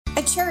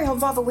Cherry Hill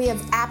Volvo, we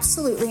have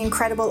absolutely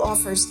incredible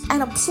offers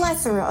and a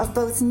plethora of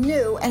both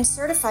new and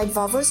certified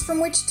Volvos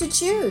from which to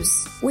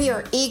choose. We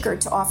are eager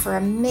to offer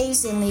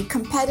amazingly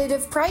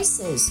competitive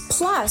prices,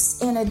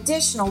 plus an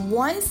additional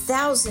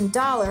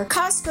 $1,000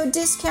 Costco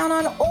discount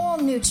on all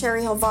new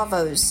Cherry Hill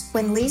Volvos.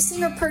 When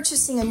leasing or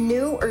purchasing a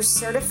new or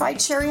certified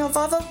Cherry Hill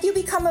Volvo, you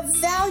become a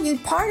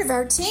valued part of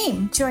our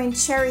team. Join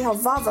Cherry Hill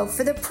Volvo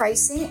for the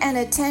pricing and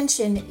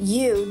attention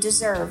you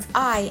deserve.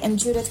 I am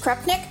Judith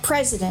Krupnick,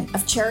 president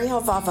of Cherry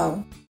Hill Volvo.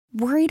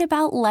 Worried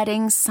about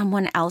letting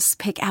someone else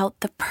pick out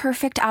the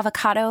perfect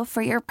avocado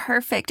for your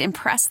perfect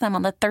impress them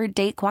on the third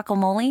date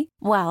guacamole?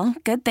 Well,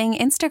 good thing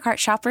Instacart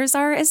shoppers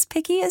are as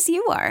picky as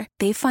you are.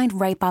 They find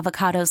ripe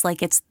avocados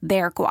like it's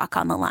their guac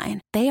on the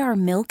line. They are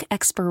milk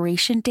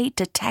expiration date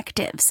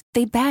detectives.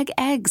 They bag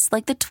eggs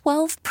like the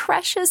 12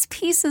 precious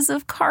pieces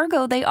of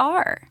cargo they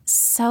are.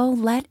 So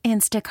let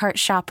Instacart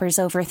shoppers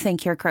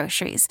overthink your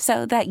groceries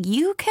so that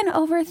you can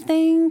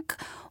overthink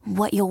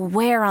what you'll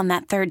wear on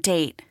that third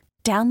date.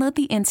 Download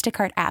the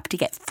Instacart app to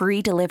get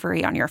free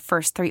delivery on your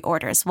first 3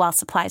 orders while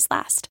supplies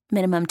last.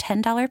 Minimum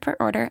 $10 per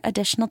order.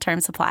 Additional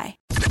terms apply.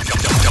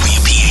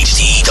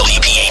 WPHT,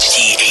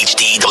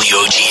 HD,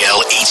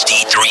 WOGL,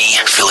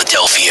 HD3,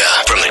 Philadelphia.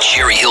 From the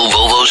Cherry Hill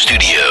Volvo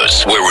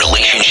Studios, where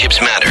relationships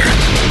matter.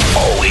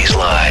 Always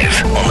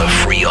live on the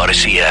free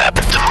Odyssey app.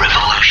 The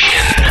revolution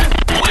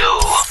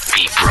will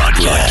be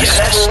broadcast.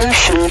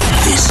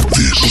 This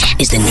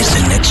is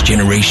the next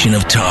generation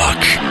of talk.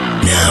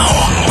 Now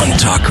on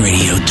Talk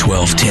Radio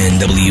 1210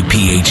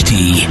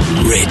 WPHT,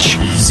 Rich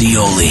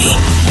Zeoli.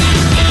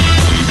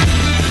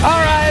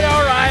 All right.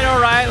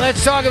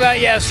 Let's talk about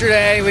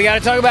yesterday. We got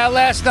to talk about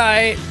last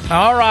night.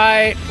 All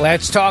right.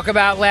 Let's talk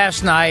about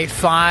last night.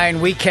 Fine.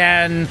 We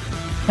can.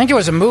 I think there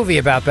was a movie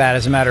about that,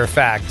 as a matter of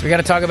fact. We got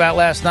to talk about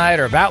last night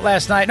or about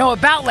last night. No,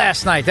 about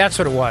last night. That's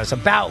what it was.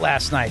 About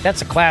last night.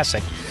 That's a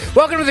classic.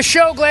 Welcome to the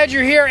show. Glad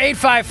you're here.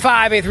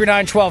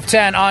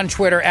 855-839-1210 on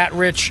Twitter at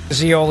Rich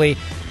Zeoli.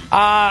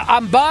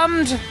 I'm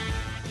bummed.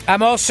 I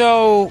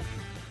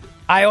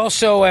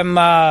also am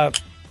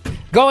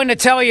going to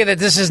tell you that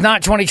this is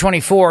not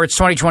 2024, it's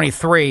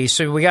 2023,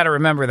 so we got to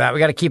remember that. We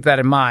got to keep that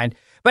in mind.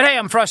 But hey,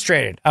 I'm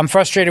frustrated. I'm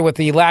frustrated with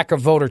the lack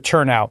of voter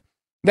turnout.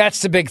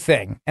 That's the big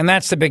thing, and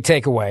that's the big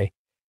takeaway.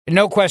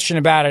 No question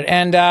about it.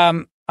 And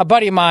a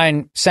buddy of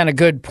mine sent a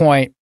good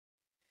point.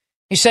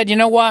 He said, you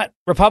know what?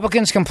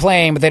 Republicans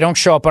complain, but they don't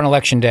show up on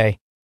Election Day.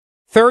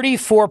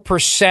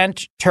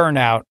 34%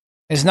 turnout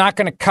is not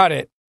going to cut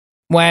it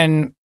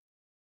when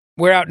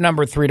we're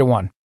outnumbered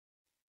 3-1.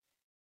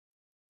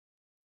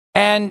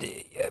 And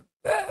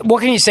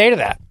what can you say to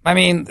that? I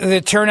mean,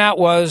 the turnout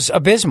was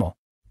abysmal.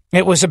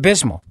 It was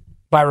abysmal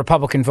by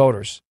Republican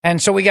voters.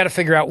 And so we got to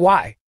figure out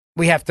why.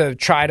 We have to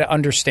try to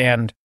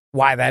understand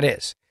why that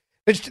is.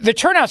 The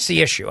turnout's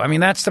the issue. I mean,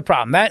 that's the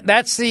problem.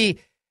 That's the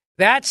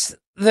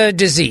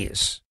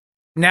disease.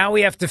 Now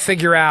we have to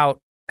figure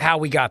out how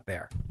we got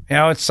there. You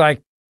know, it's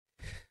like,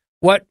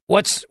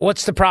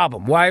 what's the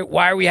problem? Why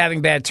are we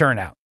having bad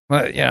turnout?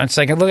 Well, you know, it's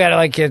like, I look at it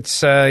like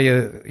it's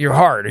your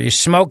heart. Are you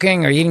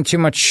smoking? Are you eating too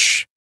many?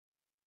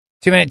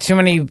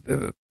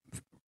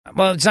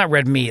 Well, it's not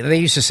red meat. They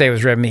used to say it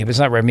was red meat, but it's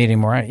not red meat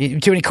anymore.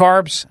 Too many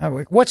carbs.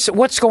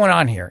 What's going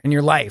on here in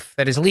your life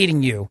that is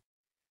leading you,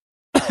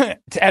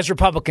 as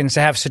Republicans,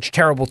 to have such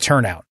terrible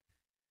turnout?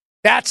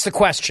 That's the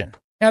question.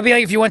 Now, it'd be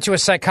like if you went to a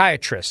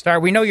psychiatrist. All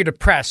right, we know you're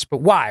depressed,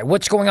 but why?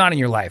 What's going on in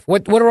your life?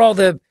 What are all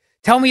the?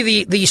 Tell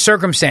me the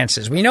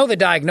circumstances. We know the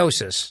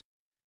diagnosis.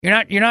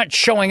 You're not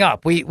showing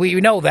up. We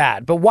know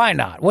that, but why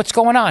not? What's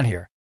going on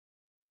here?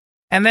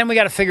 And then we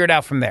got to figure it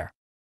out from there.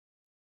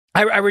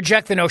 I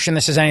reject the notion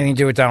this has anything to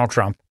do with Donald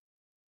Trump.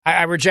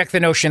 I reject the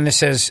notion this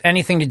has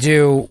anything to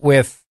do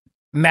with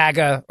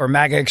MAGA or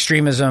MAGA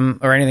extremism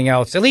or anything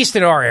else, at least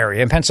in our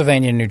area, in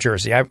Pennsylvania and New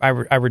Jersey.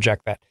 I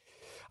reject that.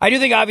 I do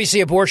think,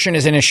 obviously, abortion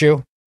is an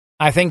issue.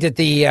 I think that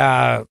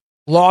the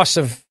loss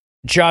of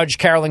Judge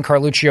Carolyn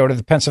Carluccio to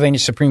the Pennsylvania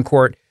Supreme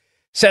Court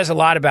says a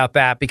lot about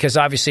that, because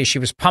obviously she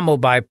was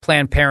pummeled by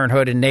Planned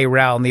Parenthood and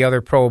NARAL and the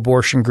other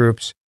pro-abortion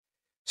groups.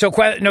 So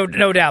no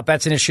doubt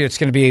that's an issue that's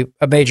going to be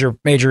a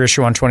major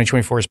issue on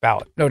 2024's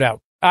ballot. No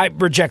doubt. I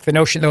reject the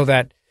notion, though,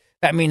 that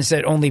means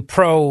that only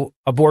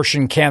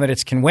pro-abortion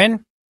candidates can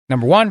win,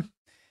 number one.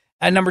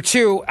 And number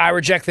two, I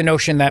reject the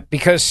notion that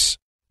because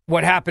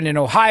what happened in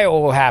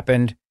Ohio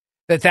happened,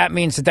 that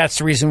means that's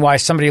the reason why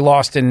somebody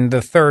lost in the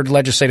 3rd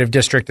legislative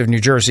district of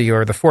New Jersey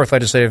or the 4th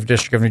legislative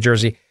district of New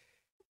Jersey.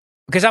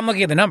 Because I'm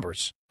looking at the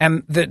numbers,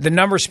 and the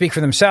numbers speak for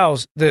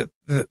themselves. The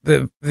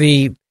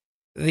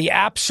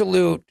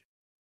absolute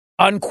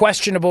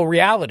unquestionable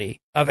reality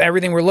of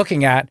everything we're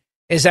looking at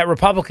is that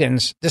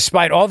Republicans,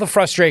 despite all the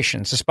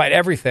frustrations, despite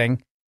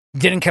everything,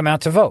 didn't come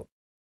out to vote.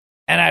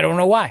 And I don't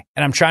know why.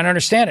 And I'm trying to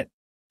understand it.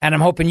 And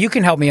I'm hoping you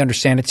can help me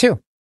understand it too.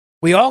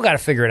 We all got to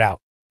figure it out.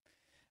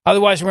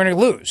 Otherwise, we're going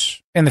to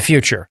lose in the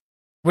future.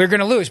 We're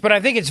going to lose. But I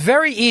think it's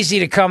very easy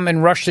to come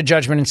and rush to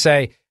judgment and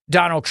say,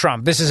 Donald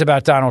Trump, this is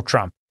about Donald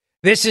Trump.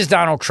 This is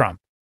Donald Trump.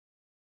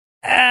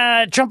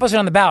 Trump wasn't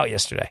on the ballot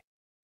yesterday.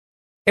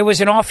 It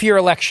was an off-year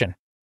election.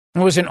 It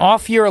was an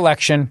off-year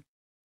election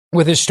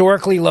with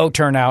historically low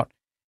turnout,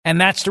 and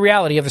that's the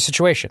reality of the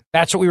situation.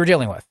 That's what we were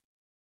dealing with.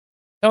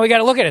 And we got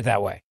to look at it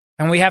that way.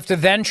 And we have to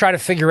then try to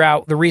figure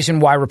out the reason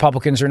why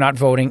Republicans are not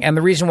voting and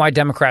the reason why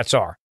Democrats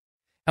are.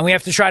 And we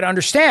have to try to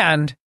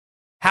understand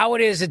how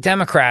it is that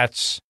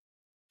Democrats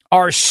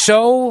are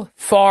so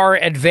far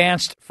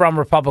advanced from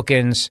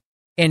Republicans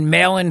in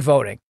mail-in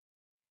voting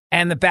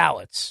and the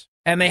ballots.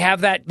 And they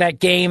have that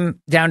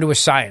game down to a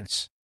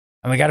science.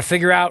 And we got to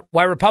figure out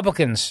why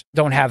Republicans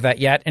don't have that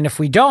yet. And if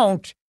we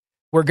don't,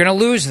 we're going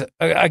to lose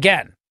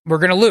again. We're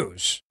going to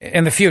lose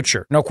in the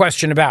future. No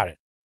question about it.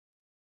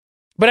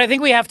 But I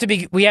think we have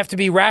to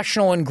be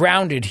rational and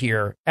grounded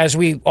here as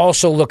we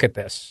also look at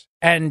this.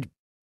 And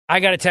I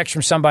got a text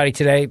from somebody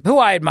today who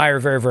I admire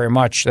very, very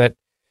much that,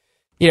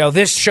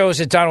 this shows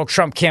that Donald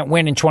Trump can't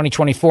win in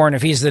 2024. And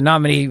if he's the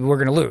nominee, we're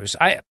going to lose.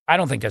 I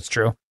don't think that's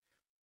true.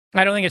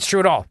 I don't think it's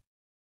true at all.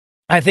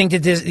 I think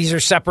that these are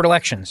separate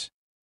elections.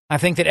 I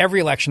think that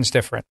every election's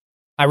different.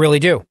 I really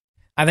do.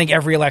 I think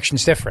every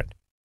election's different.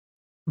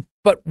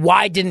 But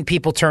why didn't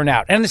people turn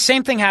out? And the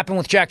same thing happened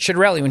with Jack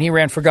Ciattarelli when he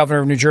ran for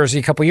governor of New Jersey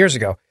a couple years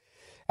ago.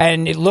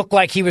 And it looked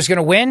like he was going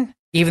to win,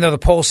 even though the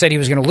polls said he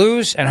was going to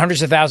lose, and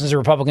hundreds of thousands of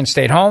Republicans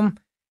stayed home,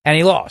 and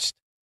he lost.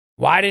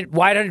 Why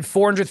did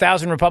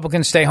 400,000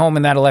 Republicans stay home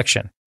in that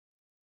election?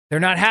 They're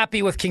not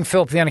happy with King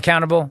Philip the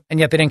Unaccountable, and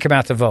yet they didn't come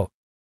out to vote.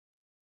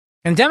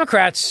 And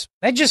Democrats,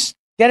 they just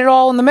get it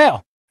all in the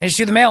mail. They just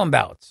do the mail-in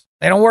ballots.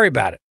 They don't worry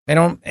about it.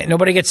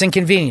 Nobody gets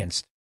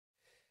inconvenienced.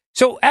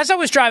 So as I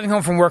was driving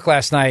home from work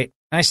last night,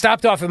 I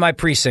stopped off at my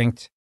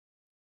precinct,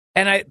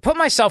 and I put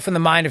myself in the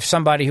mind of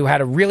somebody who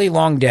had a really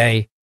long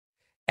day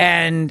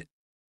and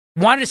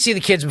wanted to see the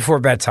kids before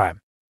bedtime.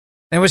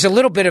 And it was a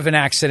little bit of an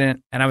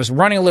accident, and I was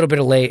running a little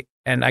bit late,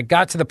 and I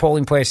got to the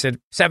polling place at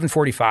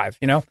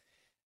 7:45,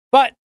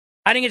 But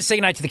I didn't get to say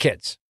goodnight to the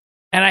kids.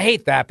 And I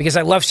hate that because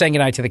I love saying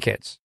goodnight to the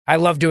kids. I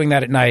love doing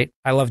that at night.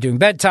 I love doing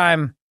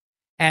bedtime.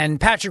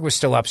 And Patrick was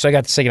still up, so I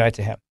got to say goodnight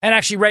to him. And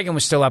actually, Reagan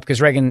was still up because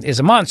Reagan is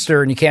a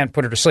monster, and you can't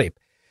put her to sleep.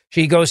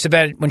 She goes to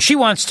bed when she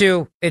wants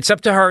to. It's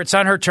up to her. It's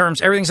on her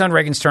terms. Everything's on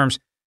Reagan's terms.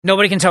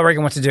 Nobody can tell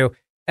Reagan what to do.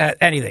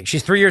 Anything.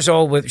 She's 3 years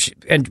old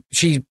and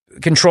she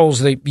controls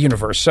the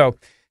universe. So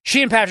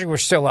she and Patrick were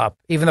still up,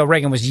 even though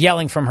Reagan was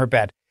yelling from her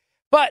bed.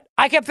 But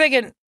I kept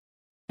thinking,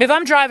 if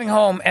I'm driving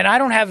home and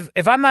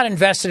if I'm not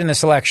invested in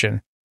this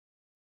election,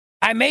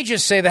 I may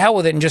just say the hell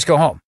with it and just go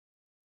home.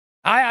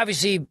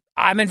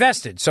 I'm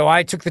invested. So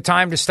I took the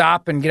time to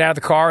stop and get out of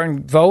the car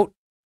and vote.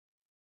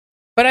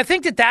 But I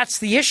think that that's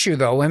the issue,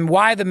 though, and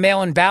why the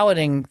mail-in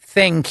balloting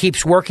thing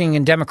keeps working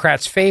in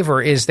Democrats'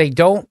 favor is they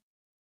don't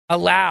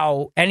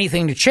allow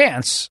anything to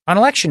chance on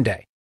Election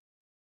Day.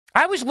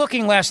 I was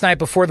looking last night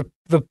before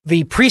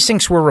the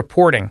precincts were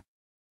reporting.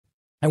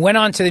 I went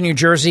on to the New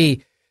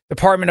Jersey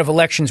Department of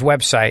Elections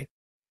website,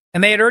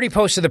 and they had already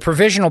posted the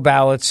provisional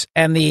ballots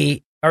and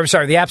the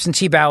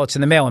absentee ballots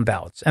and the mail-in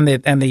ballots and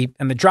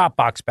the drop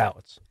box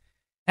ballots.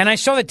 And I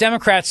saw that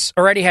Democrats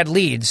already had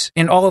leads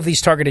in all of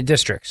these targeted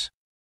districts.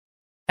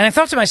 And I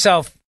thought to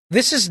myself,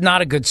 this is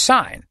not a good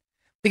sign,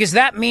 because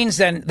that means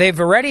then they've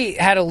already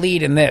had a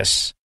lead in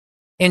this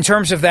in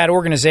terms of that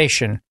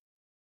organization,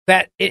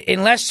 that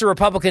unless the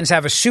Republicans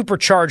have a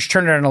supercharged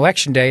turnout on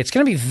Election Day, it's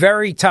going to be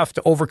very tough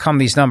to overcome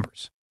these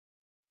numbers.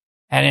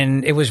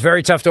 And it was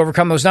very tough to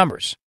overcome those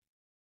numbers.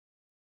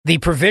 The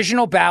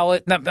provisional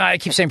ballot, no, I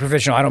keep saying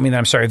provisional, I don't mean that,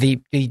 I'm sorry.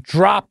 The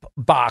drop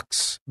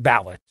box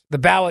ballot, the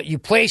ballot you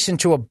place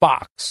into a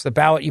box, the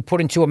ballot you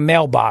put into a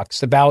mailbox,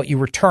 the ballot you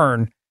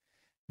return,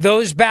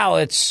 those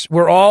ballots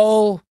were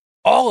all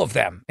of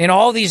them, in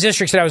all these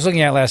districts that I was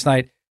looking at last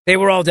night, they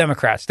were all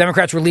Democrats.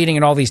 Democrats were leading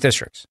in all these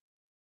districts.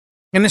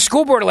 In the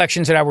school board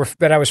elections that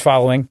I was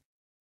following,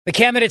 the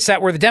candidates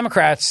that were the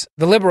Democrats,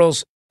 the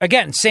liberals,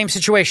 again, same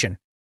situation.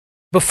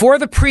 Before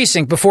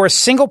a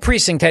single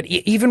precinct had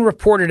even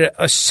reported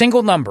a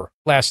single number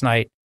last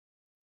night,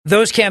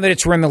 those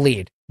candidates were in the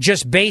lead,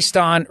 just based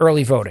on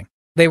early voting.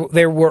 They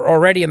were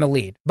already in the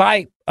lead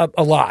by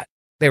a lot.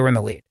 They were in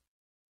the lead.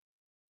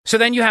 So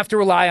then you have to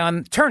rely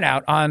on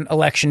turnout on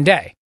Election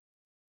Day.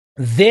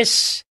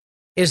 This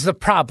is the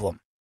problem.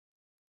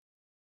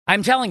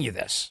 I'm telling you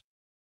this.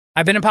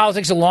 I've been in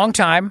politics a long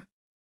time,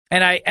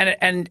 and I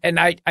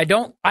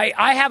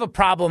have a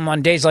problem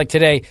on days like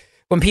today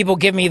when people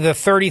give me the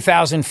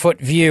 30,000-foot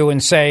view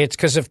and say it's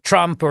because of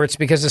Trump or it's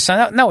because of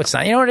something. No, it's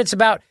not. You know what it's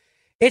about?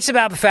 It's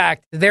about the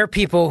fact that there are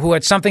people who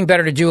had something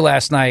better to do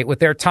last night with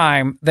their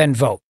time than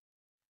vote,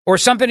 or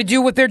something to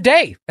do with their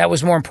day that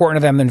was more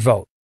important to them than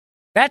vote.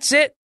 That's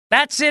it.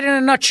 That's it in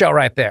a nutshell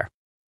right there.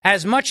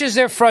 As much as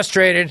they're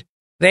frustrated,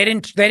 they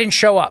didn't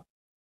show up.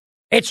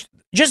 It's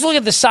just look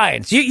at the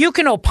science. You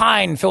can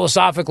opine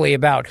philosophically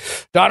about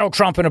Donald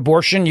Trump and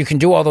abortion. You can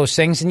do all those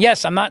things. And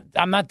yes, I'm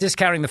not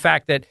discounting the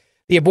fact that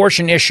the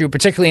abortion issue,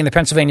 particularly in the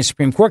Pennsylvania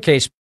Supreme Court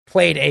case,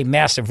 played a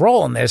massive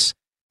role in this.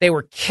 They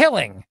were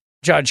killing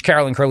Judge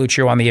Carolyn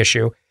Carluccio on the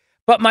issue.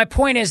 But my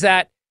point is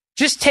that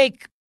just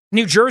take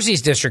New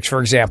Jersey's districts, for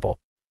example.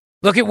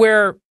 Look at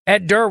where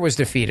Ed Durr was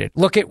defeated.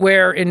 Look at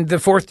where in the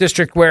 4th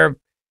district where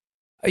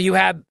you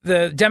had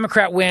the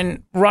Democrat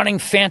win running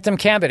phantom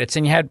candidates,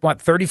 and you had,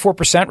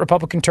 34%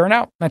 Republican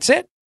turnout? That's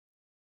it?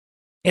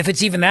 If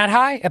it's even that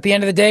high at the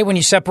end of the day when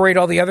you separate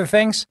all the other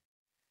things?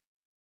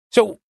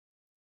 So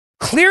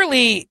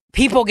clearly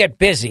people get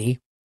busy.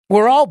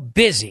 We're all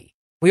busy.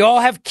 We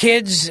all have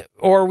kids,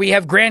 or we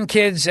have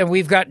grandkids, and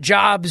we've got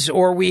jobs,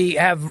 or we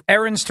have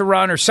errands to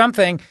run or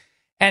something.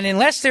 And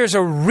unless there's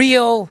a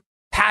real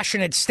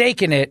passionate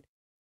stake in it,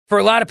 for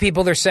a lot of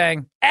people, they're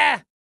saying,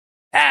 I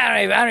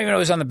don't even know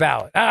who's on the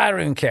ballot. I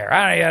don't even care.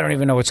 I don't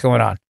even know what's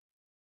going on.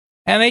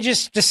 And they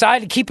just decide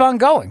to keep on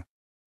going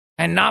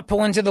and not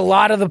pull into the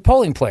lot of the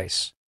polling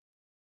place.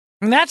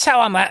 And that's how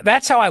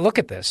I look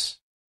at this.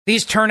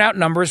 These turnout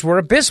numbers were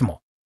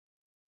abysmal.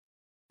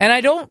 And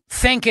I don't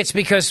think it's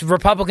because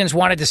Republicans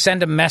wanted to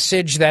send a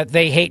message that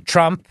they hate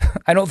Trump.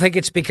 I don't think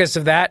it's because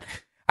of that.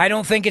 I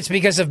don't think it's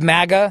because of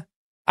MAGA.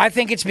 I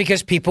think it's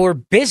because people are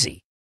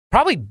busy,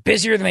 probably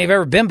busier than they've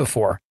ever been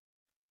before.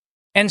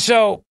 And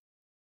so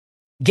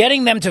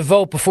getting them to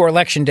vote before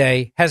Election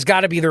Day has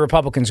got to be the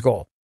Republicans'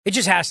 goal. It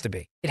just has to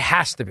be. It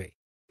has to be.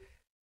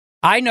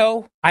 I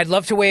know I'd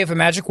love to wave a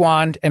magic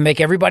wand and make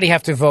everybody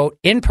have to vote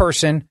in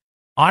person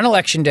on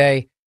Election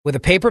Day with a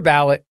paper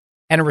ballot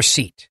and a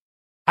receipt.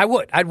 I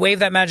would. I'd wave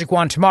that magic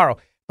wand tomorrow,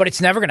 but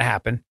it's never going to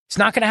happen. It's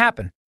not going to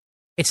happen.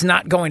 It's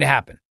not going to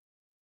happen.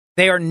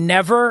 They are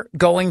never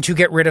going to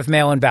get rid of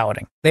mail-in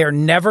balloting. They are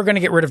never going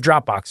to get rid of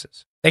drop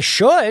boxes. They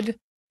should.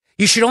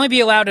 You should only be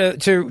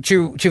allowed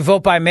to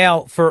vote by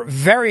mail for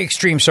very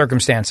extreme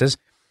circumstances.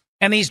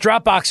 And these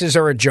drop boxes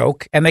are a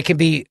joke, and they can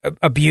be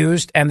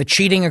abused, and the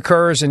cheating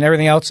occurs and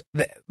everything else,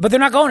 but they're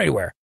not going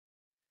anywhere.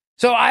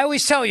 So I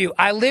always tell you,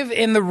 I live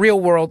in the real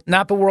world,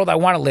 not the world I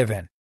want to live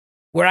in,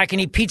 where I can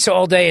eat pizza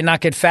all day and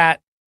not get fat,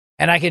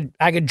 and I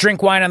could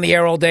drink wine on the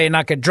air all day and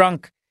not get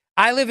drunk.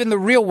 I live in the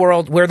real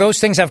world where those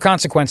things have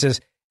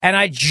consequences, and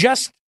I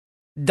just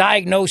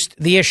diagnosed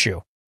the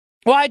issue.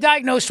 Well, I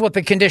diagnosed what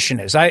the condition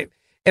is.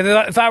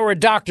 If I were a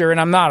doctor,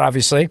 and I'm not,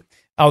 obviously,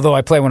 although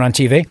I play one on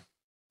TV,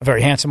 a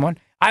very handsome one,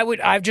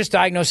 I've just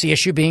diagnosed the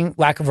issue being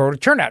lack of voter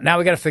turnout. Now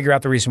we got to figure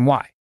out the reason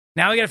why.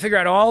 Now we got to figure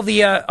out all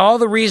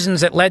the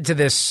reasons that led to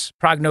this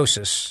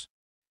prognosis,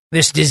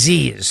 this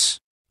disease.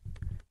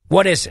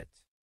 What is it?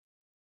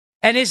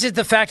 And is it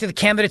the fact that the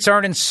candidates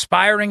aren't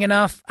inspiring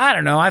enough? I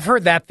don't know. I've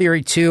heard that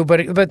theory too,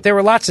 but there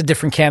were lots of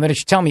different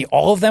candidates. You tell me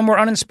all of them were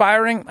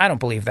uninspiring? I don't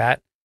believe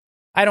that.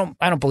 I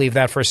don't believe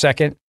that for a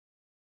second.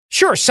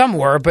 Sure, some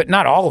were, but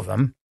not all of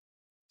them.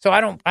 So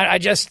I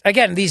just,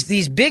 again,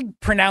 these big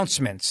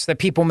pronouncements that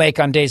people make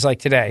on days like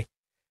today,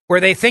 where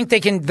they think they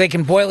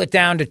can boil it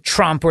down to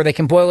Trump, or they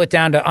can boil it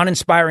down to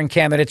uninspiring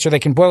candidates, or they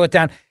can boil it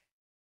down.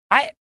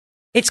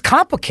 It's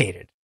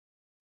complicated.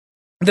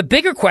 The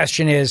bigger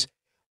question is,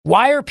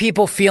 why are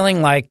people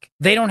feeling like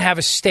they don't have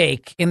a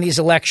stake in these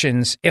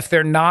elections if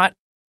they're not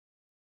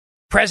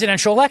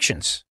presidential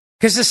elections?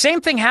 Because the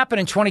same thing happened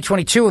in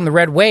 2022 in the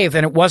red wave,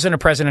 and it wasn't a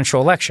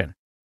presidential election.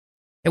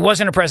 It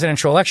wasn't a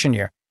presidential election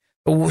year.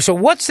 So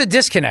what's the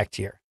disconnect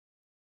here?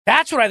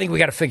 That's what I think we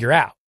got to figure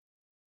out.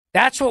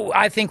 That's what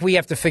I think we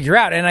have to figure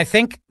out. And I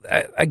think,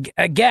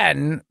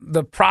 again,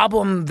 the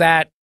problem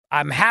that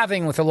I'm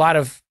having with a lot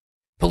of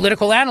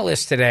political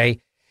analysts today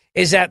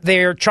is that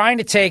they're trying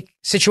to take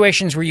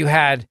situations where you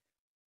had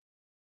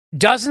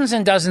dozens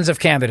and dozens of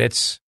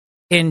candidates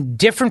in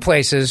different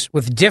places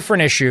with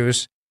different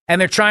issues, and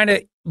they're trying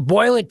to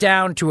boil it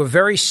down to a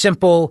very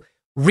simple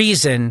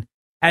reason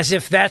as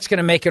if that's going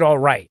to make it all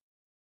right.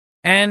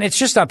 And it's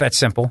just not that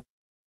simple.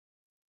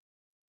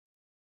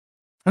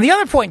 And the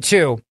other point,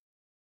 too,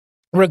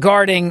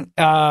 regarding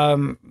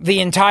the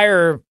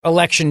entire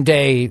election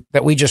day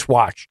that we just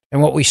watched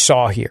and what we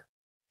saw here,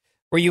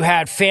 where you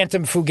had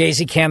phantom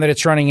Fugazi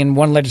candidates running in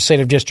one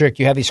legislative district.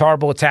 You had these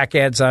horrible attack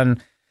ads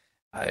on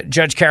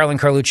Judge Carolyn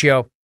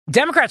Carluccio.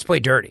 Democrats play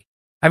dirty.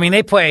 I mean,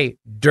 they play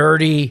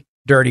dirty,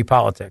 dirty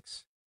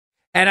politics.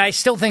 And I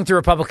still think the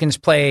Republicans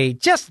play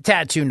just a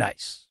tad too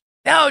nice.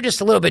 No,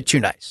 just a little bit too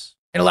nice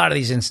in a lot of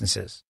these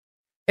instances.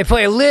 They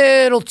play a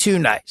little too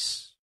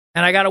nice.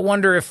 And I got to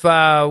wonder if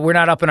we're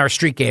not up in our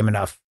street game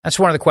enough. That's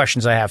one of the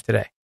questions I have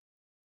today.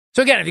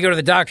 So again, if you go to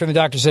the doctor and the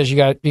doctor says you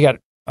got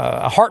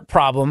a heart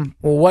problem,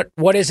 well,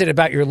 what is it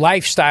about your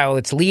lifestyle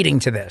that's leading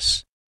to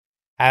this?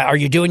 Are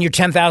you doing your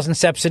 10,000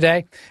 steps a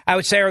day? I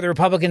would say, are the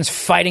Republicans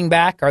fighting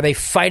back? Are they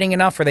fighting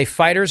enough? Are they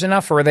fighters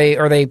enough? Or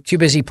are they too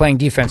busy playing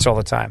defense all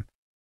the time?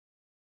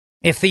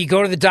 If you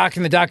go to the doctor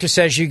and the doctor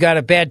says you got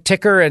a bad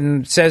ticker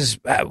and says,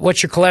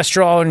 what's your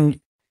cholesterol? And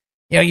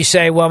you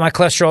say, well, my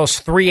cholesterol is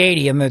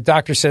 380. And the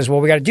doctor says, well,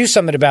 we got to do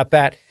something about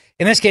that.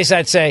 In this case,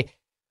 I'd say,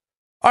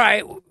 all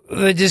right,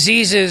 the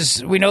disease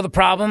is, we know the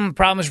problem. The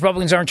problem is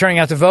Republicans aren't turning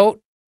out to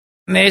vote.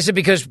 And is it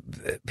because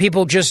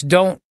people just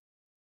don't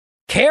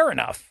care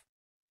enough?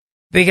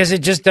 Because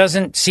it just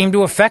doesn't seem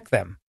to affect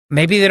them.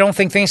 Maybe they don't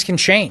think things can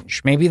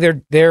change. Maybe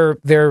they're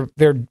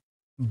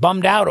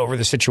bummed out over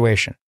the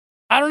situation.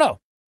 I don't know.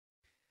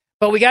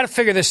 But we got to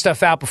figure this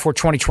stuff out before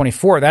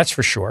 2024, that's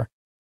for sure.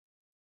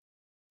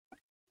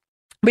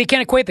 But you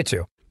can't equate the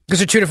two because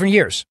they're two different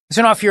years. It's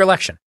an off-year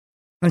election.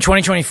 And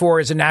 2024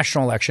 is a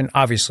national election,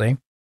 obviously.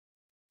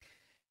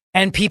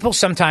 And people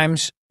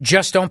sometimes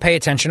just don't pay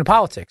attention to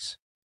politics.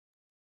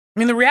 I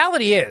mean, the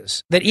reality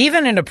is that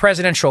even in a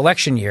presidential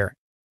election year,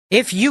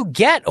 if you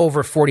get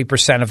over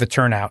 40% of the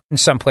turnout in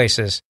some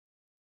places,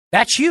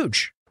 that's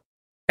huge.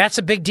 That's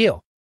a big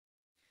deal.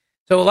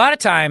 So a lot of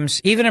times,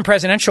 even in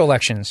presidential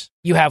elections,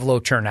 you have low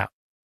turnout.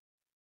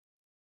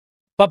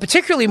 But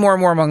particularly more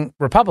and more among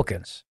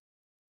Republicans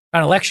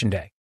on election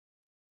day.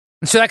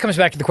 And so that comes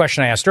back to the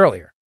question I asked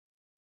earlier.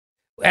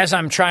 As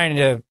I'm trying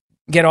to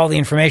get all the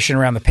information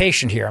around the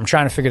patient here, I'm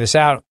trying to figure this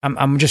out.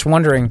 I'm just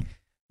wondering,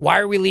 why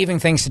are we leaving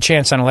things to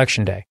chance on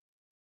election day?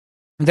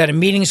 That a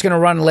meeting's going to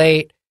run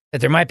late,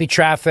 that there might be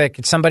traffic,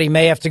 that somebody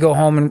may have to go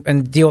home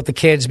and deal with the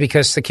kids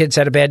because the kids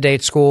had a bad day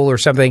at school or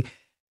something,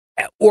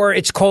 or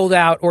it's cold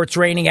out, or it's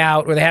raining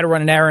out, or they had to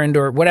run an errand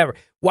or whatever.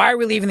 Why are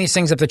we leaving these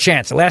things up to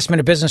chance? A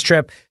last-minute business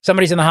trip,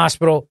 somebody's in the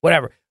hospital,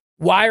 whatever.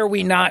 Why are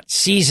we not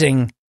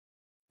seizing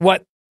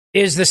what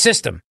is the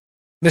system,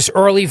 this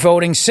early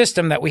voting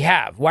system that we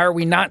have? Why are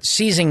we not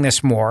seizing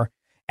this more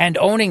and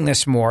owning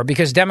this more?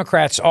 Because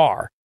Democrats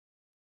are.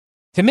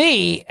 To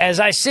me, as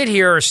I sit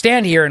here or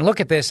stand here and look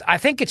at this, I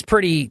think it's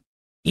pretty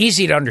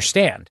easy to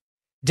understand.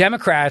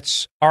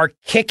 Democrats are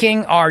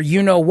kicking our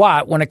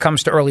you-know-what when it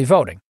comes to early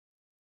voting.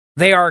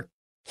 They are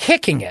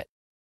kicking it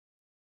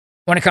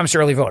when it comes to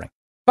early voting.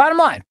 Bottom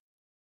line.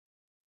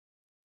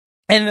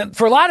 And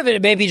for a lot of it,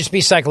 it may just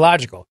be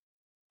psychological.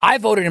 I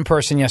voted in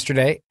person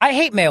yesterday. I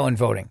hate mail-in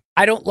voting.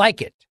 I don't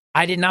like it.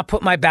 I did not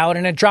put my ballot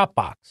in a drop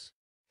box.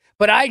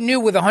 But I knew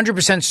with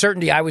 100%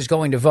 certainty I was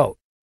going to vote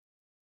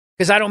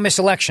because I don't miss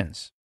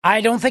elections.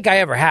 I don't think I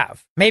ever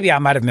have. Maybe I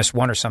might have missed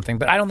one or something,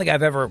 but I don't think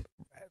I've ever.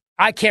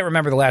 I can't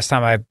remember the last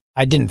time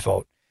I didn't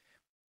vote.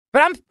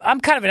 But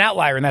I'm kind of an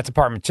outlier in that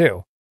department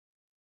too.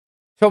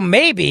 So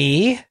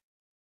maybe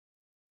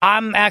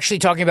I'm actually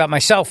talking about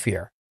myself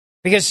here,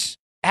 because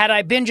had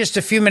I been just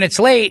a few minutes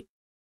late,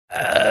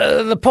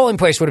 the polling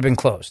place would have been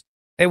closed.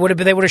 They would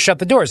have shut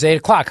the doors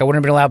at 8:00. I wouldn't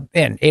have been allowed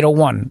in.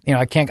 8:01.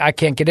 I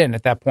can't get in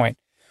at that point.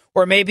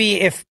 Or maybe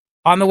if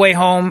on the way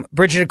home,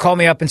 Bridget had called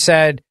me up and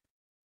said,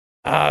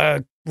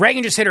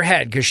 Reagan just hit her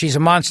head because she's a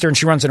monster and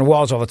she runs into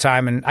walls all the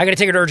time, and I got to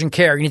take her to urgent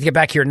care. You need to get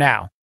back here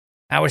now.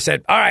 I would have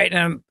said, all right,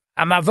 and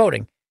I'm not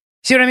voting.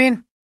 See what I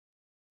mean?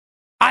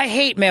 I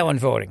hate mail-in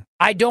voting.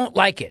 I don't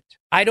like it.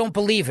 I don't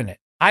believe in it.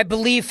 I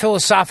believe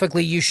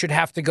philosophically you should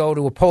have to go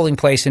to a polling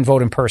place and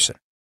vote in person.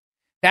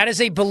 That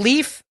is a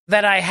belief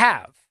that I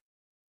have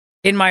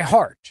in my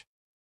heart.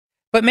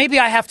 But maybe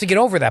I have to get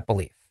over that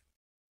belief.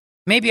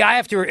 Maybe I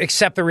have to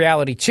accept the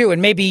reality too,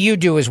 and maybe you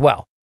do as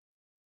well.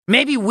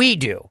 Maybe we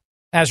do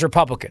as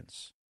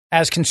Republicans,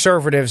 as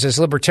conservatives, as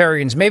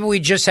libertarians. Maybe we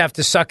just have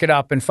to suck it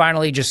up and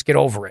finally just get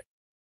over it.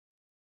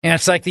 And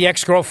it's like the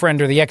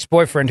ex-girlfriend or the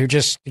ex-boyfriend who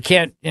just,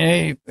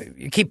 you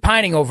keep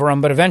pining over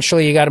them, but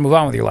eventually you got to move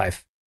on with your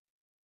life.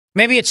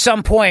 Maybe at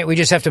some point we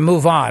just have to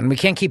move on. We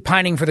can't keep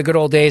pining for the good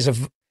old days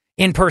of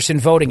in-person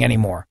voting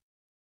anymore.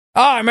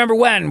 Oh, I remember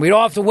when we'd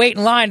all have to wait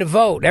in line to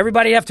vote.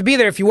 Everybody'd have to be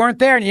there. If you weren't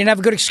there and you didn't have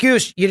a good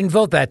excuse, you didn't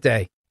vote that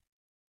day.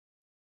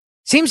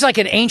 Seems like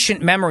an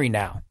ancient memory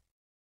now.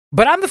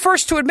 But I'm the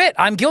first to admit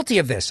I'm guilty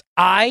of this.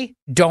 I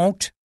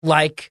don't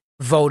like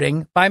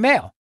voting by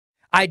mail.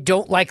 I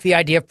don't like the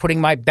idea of putting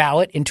my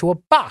ballot into a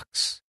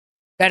box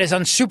that is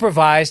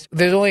unsupervised.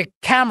 There's only a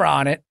camera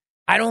on it.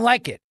 I don't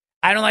like it.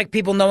 I don't like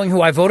people knowing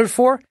who I voted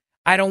for.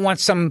 I don't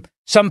want some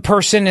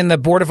person in the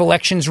Board of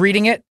Elections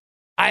reading it.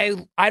 I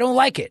don't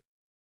like it.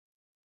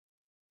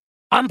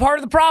 I'm part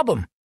of the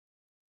problem.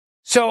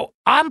 So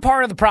I'm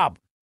part of the problem.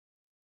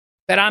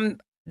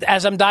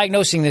 As I'm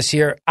diagnosing this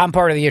here, I'm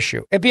part of the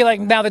issue. It'd be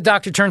like now the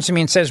doctor turns to me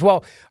and says,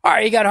 well, all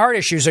right, you got heart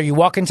issues. Are you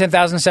walking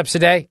 10,000 steps a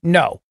day?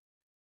 No.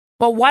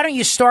 Well, why don't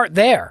you start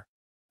there?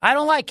 I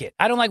don't like it.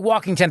 I don't like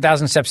walking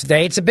 10,000 steps a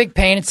day. It's a big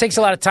pain. It takes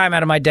a lot of time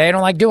out of my day. I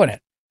don't like doing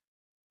it.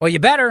 Well, you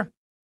better,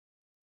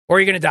 or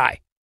you're going to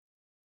die.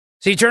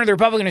 So you turn to the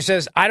Republican who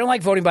says, I don't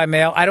like voting by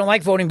mail. I don't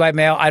like voting by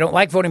mail. I don't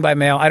like voting by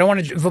mail. I don't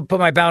want to put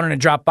my ballot in a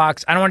drop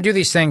box. I don't want to do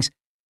these things.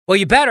 Well,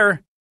 you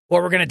better,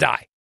 or we're going to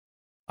die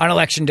on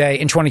Election Day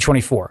in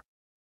 2024.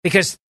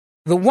 Because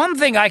the one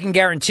thing I can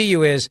guarantee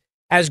you is,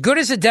 as good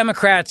as the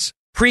Democrats'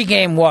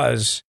 pregame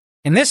was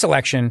in this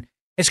election,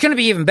 it's going to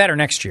be even better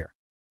next year.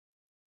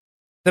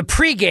 The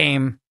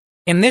pregame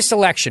in this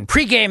election,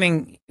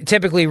 pregaming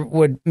typically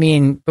would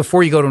mean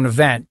before you go to an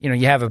event,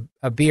 you have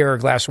a beer or a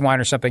glass of wine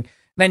or something,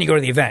 then you go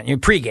to the event. You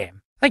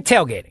pregame, like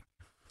tailgating.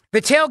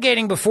 The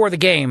tailgating before the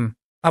game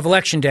of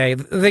Election Day,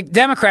 the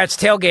Democrats'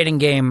 tailgating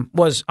game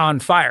was on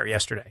fire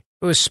yesterday.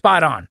 It was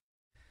spot on.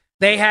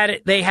 They had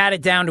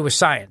it down to a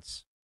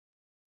science.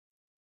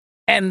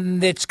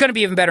 And it's going to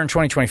be even better in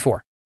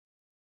 2024.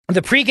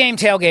 The pregame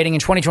tailgating in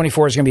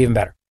 2024 is going to be even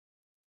better.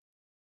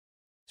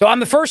 So I'm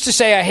the first to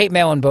say I hate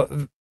mail-in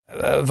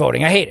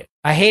voting. I hate it.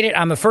 I hate it.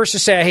 I'm the first to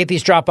say I hate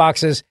these drop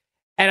boxes.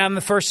 And I'm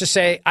the first to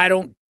say I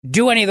don't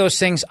do any of those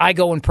things. I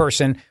go in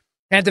person.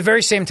 And at the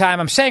very same time,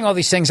 I'm saying all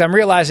these things. I'm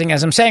realizing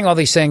as I'm saying all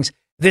these things,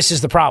 this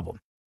is the problem.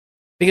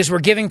 Because we're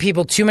giving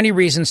people too many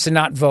reasons to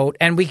not vote,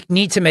 and we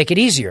need to make it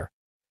easier.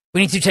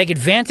 We need to take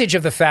advantage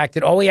of the fact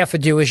that all we have to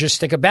do is just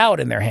stick a ballot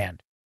in their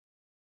hand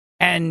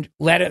and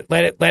let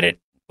it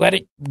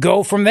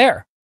go from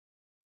there.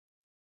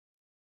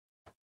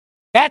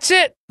 That's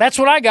it. That's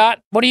what I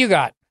got. What do you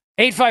got?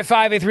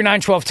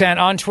 855-839-1210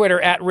 on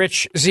Twitter at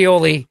Rich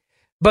Zeoli.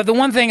 But the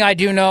one thing I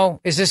do know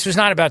is this was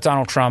not about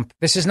Donald Trump.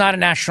 This is not a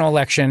national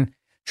election.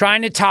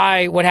 Trying to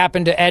tie what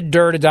happened to Ed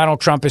Durr to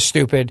Donald Trump is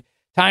stupid.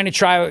 Tying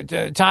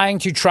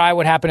to try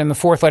what happened in the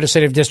 4th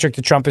legislative district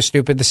to Trump is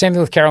stupid. The same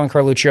thing with Carolyn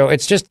Carluccio.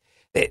 It's just,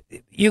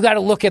 you got to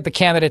look at the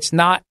candidates,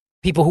 not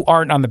people who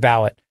aren't on the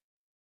ballot.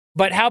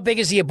 But how big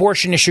is the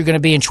abortion issue going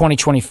to be in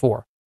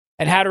 2024?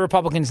 And how do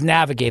Republicans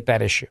navigate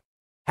that issue?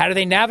 How do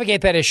they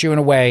navigate that issue in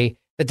a way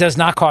that does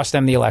not cost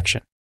them the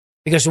election?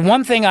 Because the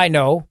one thing I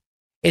know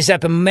is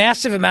that the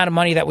massive amount of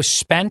money that was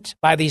spent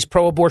by these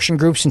pro-abortion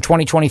groups in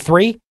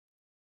 2023,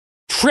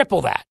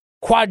 triple that,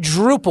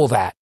 quadruple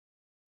that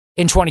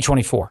in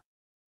 2024.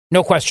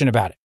 No question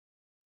about it.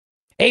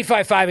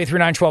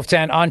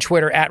 855-839-1210 on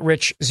Twitter at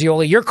Rich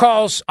Zeoli. Your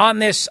calls on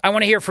this. I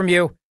want to hear from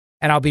you,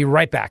 and I'll be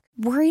right back.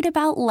 Worried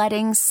about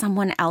letting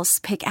someone else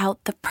pick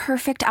out the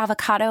perfect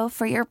avocado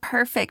for your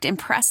perfect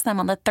impress them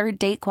on the third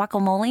date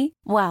guacamole?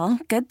 Well,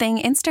 good thing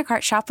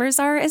Instacart shoppers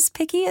are as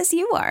picky as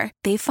you are.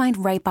 They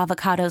find ripe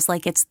avocados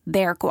like it's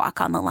their guac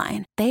on the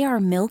line. They are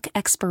milk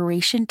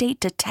expiration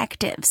date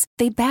detectives.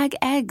 They bag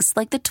eggs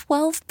like the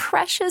 12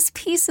 precious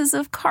pieces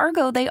of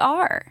cargo they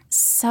are.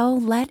 So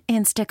let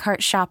Instacart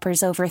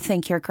shoppers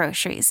overthink your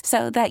groceries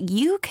so that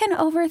you can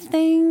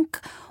overthink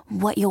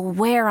what you'll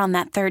wear on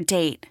that third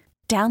date.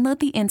 Download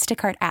the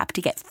Instacart app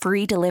to get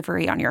free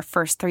delivery on your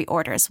first 3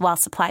 orders while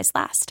supplies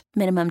last.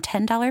 Minimum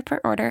 $10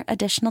 per order.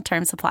 Additional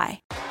terms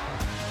apply.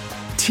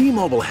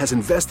 T-Mobile has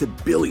invested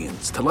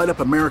billions to light up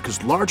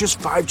America's largest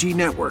 5G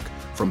network,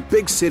 from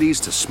big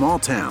cities to small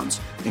towns,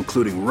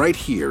 including right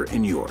here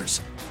in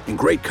yours. And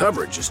great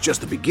coverage is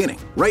just the beginning.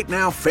 Right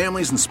now,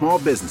 families and small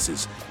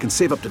businesses can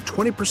save up to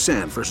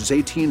 20% versus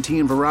AT&T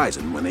and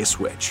Verizon when they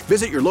switch.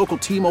 Visit your local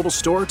T-Mobile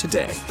store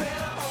today.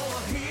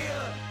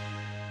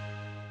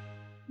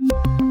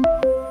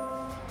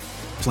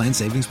 Plan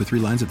savings with 3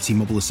 lines of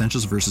T-Mobile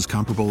Essentials versus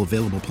comparable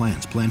available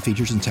plans. Plan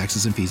features and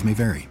taxes and fees may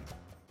vary.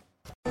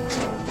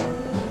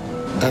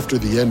 After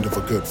the end of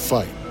a good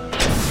fight,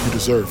 you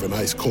deserve an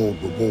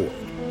ice-cold reward.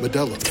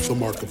 Modelo is the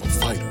mark of a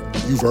fighter.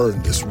 You've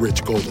earned this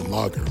rich golden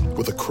lager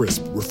with a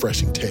crisp,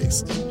 refreshing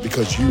taste.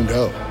 Because you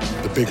know,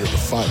 the bigger the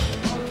fight,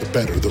 the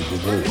better the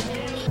reward.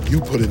 You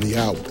put in the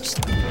hours,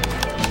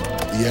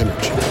 the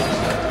energy,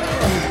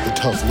 the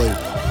tough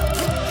labor.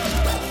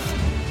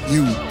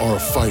 You are a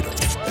fighter,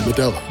 and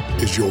Modelo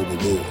is your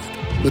reward.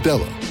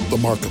 Modelo, the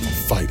mark of a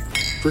fighter.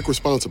 Drink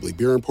responsibly.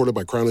 Beer imported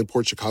by Crown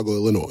Imports, Chicago,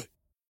 Illinois.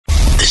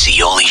 The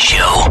Zeoli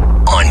Show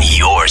on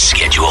your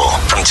schedule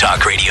from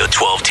Talk Radio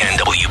 1210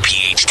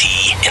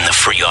 WPHT in the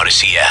free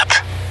Odyssey app.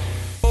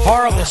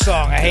 Horrible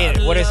song. I hate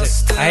it. What is it?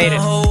 I hate it.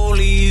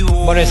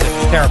 What is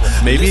it? Terrible.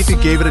 Maybe if you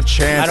gave it a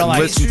chance and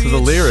listened to the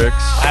lyrics.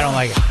 I don't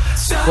like it.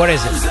 What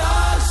is it? All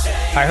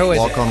right, who is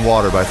Walk it? on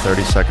Water by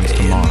 30 Seconds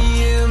to Mars.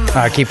 All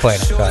right, keep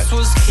playing it. Go ahead. All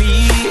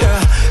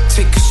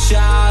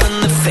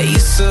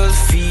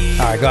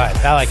right, go ahead.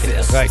 I like it. Go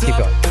ahead, keep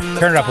going.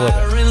 Turn it up a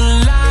little bit.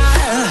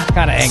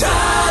 Kind of angry. All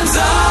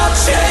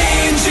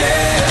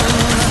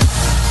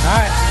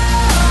right.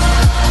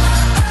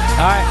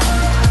 All right.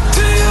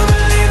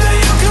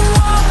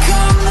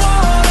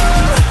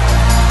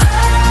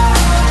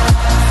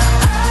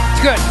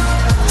 It's good.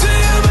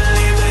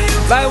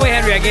 By the way,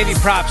 Henry, I gave you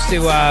props to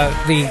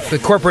the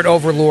corporate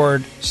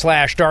overlord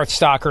 / Darth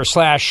Stalker /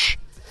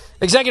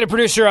 executive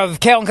producer of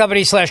Kale &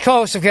 Company /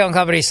 co-host of Kale &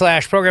 Company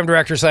 / program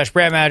director /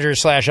 brand manager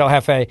 / El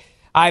Jefe.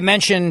 I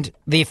mentioned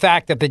the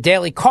fact that the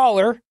Daily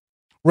Caller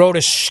wrote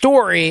a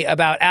story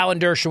about Alan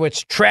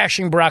Dershowitz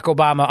trashing Barack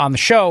Obama on the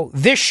show,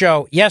 this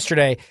show,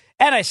 yesterday.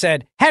 And I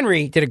said,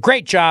 Henry did a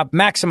great job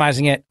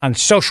maximizing it on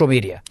social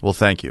media. Well,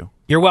 thank you.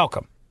 You're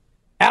welcome.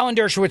 Alan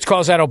Dershowitz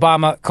calls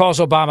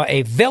Obama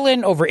a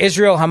villain over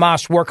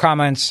Israel-Hamas war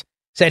comments,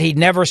 said he'd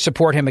never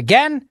support him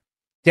again.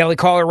 Daily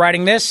Caller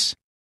writing this.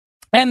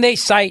 And they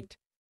cite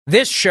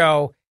this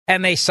show,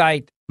 and they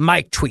cite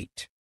my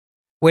tweet,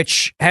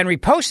 which Henry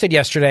posted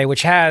yesterday,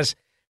 which it's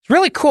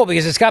really cool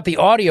because it's got the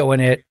audio in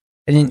it.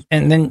 And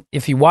then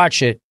if you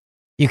watch it,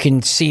 you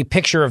can see a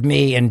picture of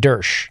me and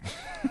Dersh.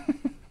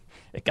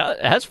 It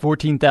has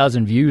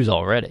 14,000 views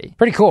already.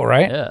 Pretty cool,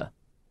 right? Yeah.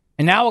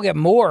 And now we'll get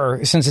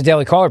more since the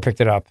Daily Caller picked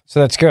it up.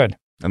 So that's good.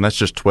 And that's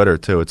just Twitter,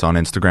 too. It's on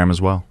Instagram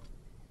as well.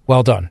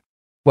 Well done.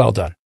 Well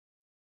done.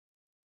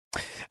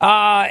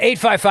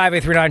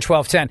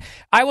 855-839-1210.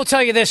 I will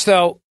tell you this,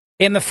 though.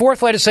 In the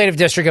 4th Legislative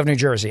District of New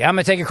Jersey, I'm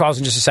going to take your calls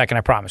in just a second,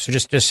 I promise. So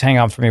just hang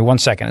on for me 1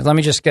 second. Let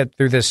me just get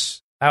through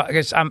this.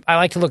 I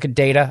like to look at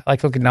data. I like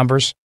to look at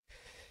numbers.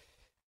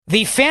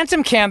 The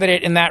phantom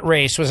candidate in that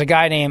race was a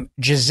guy named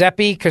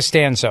Giuseppe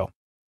Costanzo,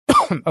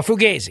 a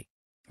Fugazi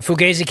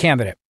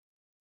candidate.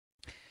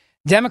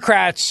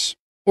 Democrats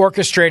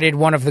orchestrated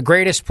one of the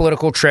greatest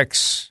political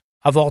tricks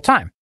of all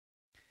time.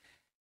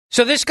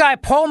 So this guy,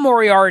 Paul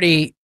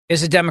Moriarty,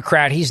 is a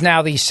Democrat. He's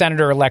now the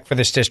senator-elect for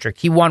this district.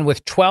 He won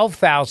with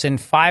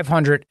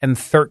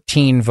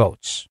 12,513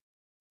 votes.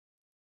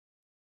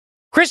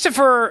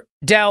 Christopher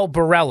Del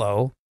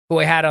Borello, who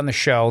I had on the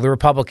show, the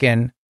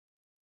Republican,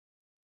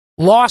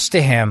 lost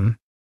to him.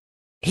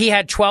 He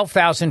had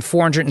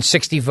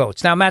 12,460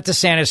 votes. Now, Matt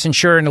DeSantis, and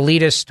sure, an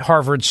elitist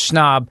Harvard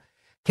snob.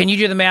 Can you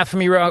do the math for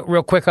me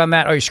real quick on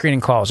that? Oh, you're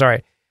screening calls. All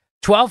right.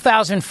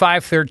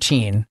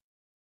 12,513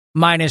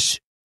 minus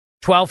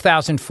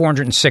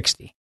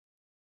 12,460.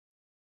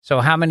 So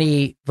how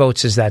many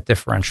votes is that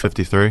differential?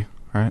 53,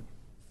 right?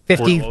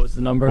 50. What was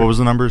the number? What was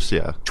the numbers?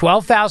 Yeah.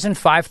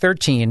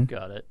 12,513.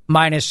 Got it.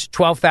 Minus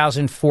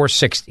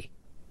 12,460.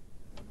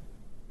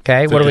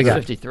 Okay, what do we got?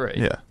 53.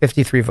 Yeah.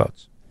 53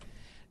 votes.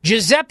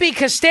 Giuseppe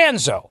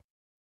Costanzo,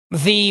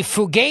 the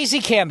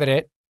Fugazi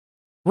candidate,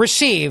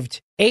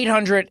 received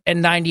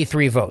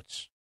 893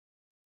 votes.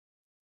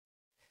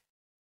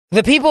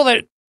 The people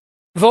that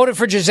voted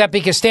for Giuseppe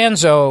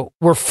Costanzo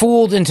were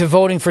fooled into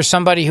voting for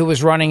somebody who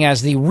was running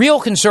as the real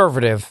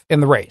conservative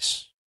in the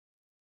race,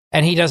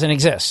 and he doesn't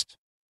exist.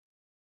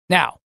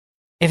 Now,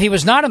 if he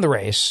was not in the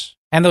race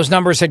and those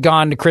numbers had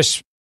gone to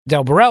Chris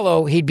Del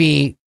Borello, he'd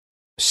be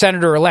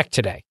senator-elect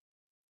today.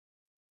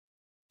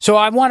 So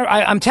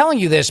I'm telling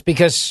you this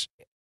because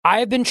I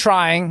have been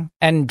trying,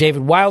 and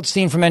David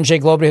Wildstein from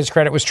NJ Globe, to his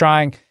credit, was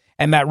trying,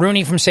 and Matt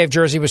Rooney from Save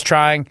Jersey was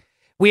trying.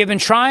 We have been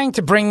trying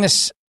to bring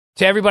this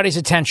to everybody's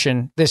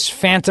attention, this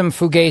phantom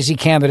Fugazi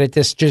candidate,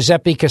 this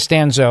Giuseppe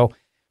Costanzo.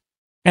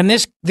 And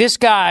this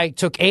guy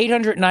took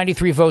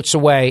 893 votes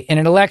away in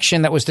an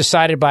election that was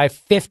decided by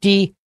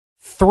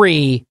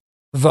 53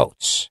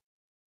 votes.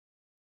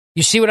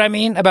 You see what I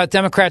mean about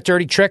Democrat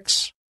dirty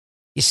tricks?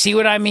 You see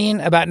what I mean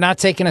about not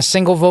taking a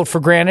single vote for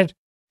granted?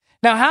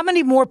 Now, how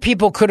many more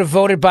people could have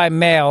voted by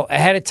mail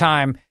ahead of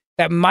time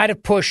that might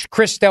have pushed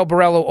Chris Del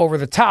Borello over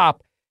the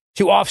top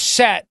to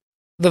offset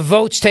the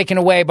votes taken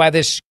away by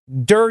this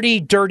dirty,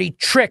 dirty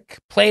trick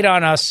played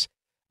on us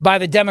by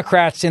the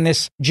Democrats in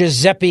this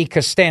Giuseppe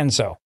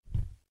Costanzo?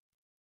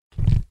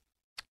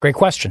 Great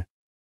question.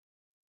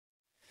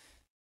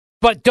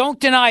 But don't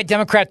deny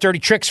Democrat dirty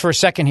tricks for a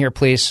second here,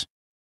 please.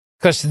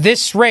 Because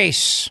this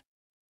race,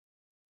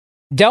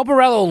 Del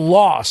Borello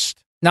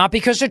lost, not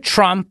because of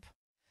Trump,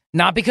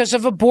 not because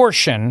of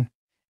abortion.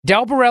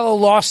 Del Borello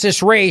lost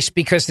this race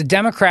because the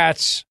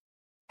Democrats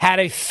had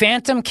a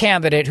phantom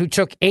candidate who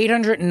took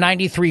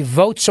 893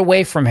 votes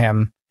away from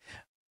him,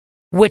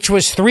 which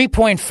was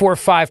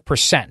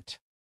 3.45%.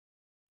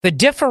 The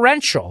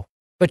differential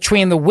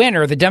between the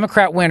winner, the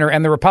Democrat winner,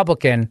 and the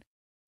Republican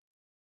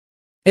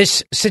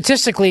is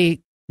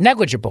statistically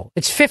negligible.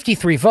 It's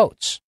 53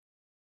 votes.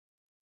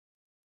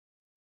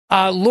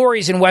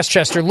 Lori's in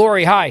Westchester.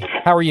 Lori, hi.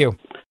 How are you?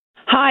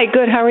 Hi,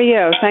 good. How are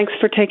you? Thanks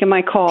for taking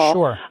my call.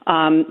 Sure.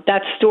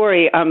 That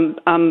story,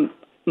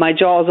 my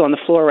jaw's on the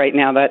floor right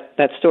now,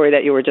 that story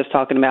that you were just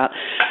talking about.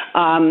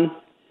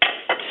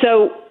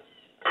 So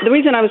the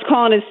reason I was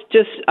calling is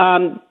just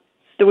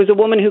there was a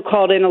woman who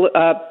called in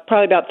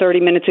probably about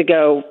 30 minutes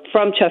ago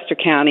from Chester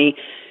County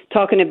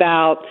talking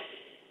about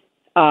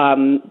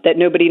that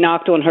nobody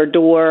knocked on her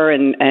door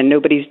and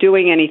nobody's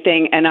doing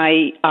anything. And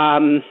I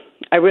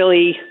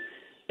really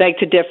beg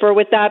to differ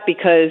with that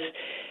because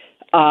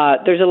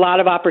there's a lot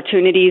of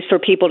opportunities for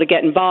people to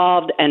get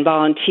involved and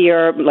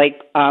volunteer.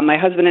 Like my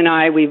husband and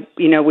I, we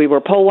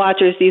were poll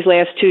watchers these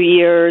last 2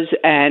 years,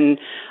 and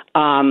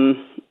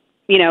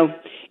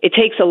it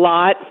takes a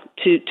lot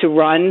to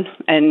run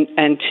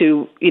and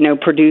to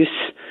produce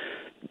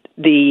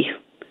the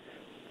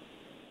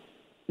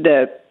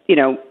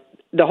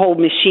whole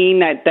machine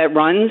that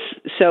runs.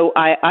 So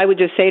I would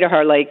just say to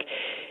her, like,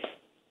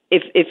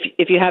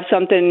 if you have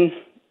something,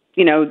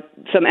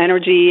 some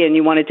energy and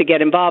you wanted to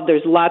get involved,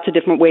 there's lots of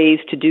different ways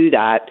to do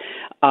that.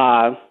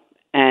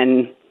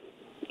 And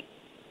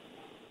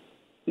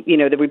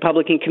the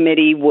Republican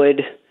committee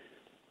would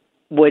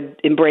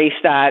embrace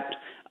that.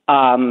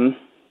 I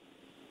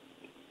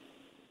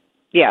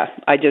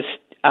just,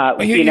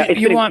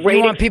 you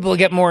want people to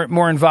get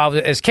more involved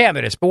as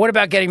candidates, but what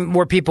about getting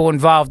more people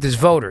involved as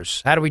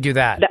voters? How do we do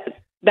that?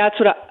 That's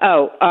what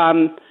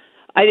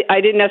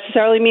I didn't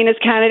necessarily mean as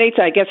candidates.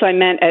 I guess I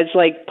meant as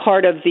like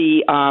part of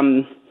the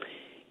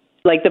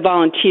the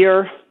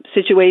volunteer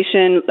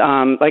situation.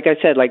 Like I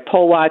said, like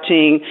poll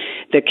watching,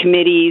 the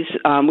committees.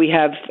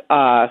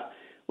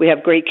 We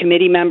have great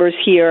committee members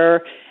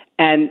here,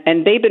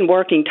 and they've been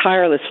working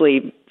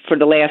tirelessly for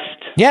the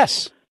last.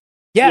 Yes.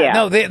 Yeah.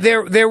 No,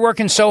 they're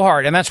working so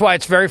hard, and that's why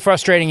it's very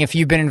frustrating if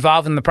you've been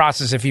involved in the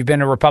process, if you've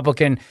been a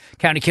Republican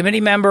county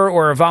committee member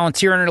or a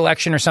volunteer in an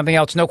election or something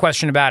else, no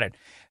question about it.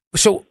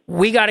 So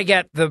we got to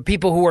get the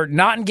people who are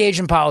not engaged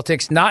in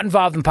politics, not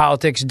involved in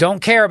politics, don't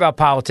care about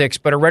politics,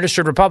 but are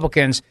registered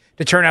Republicans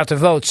to turn out to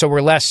vote so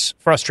we're less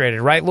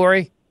frustrated. Right,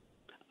 Lori?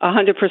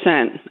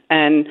 100%.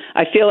 And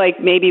I feel like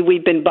maybe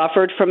we've been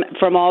buffered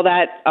from all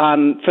that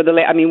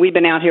we've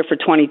been out here for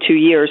 22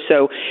 years,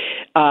 so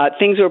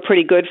things were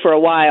pretty good for a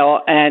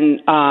while.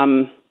 And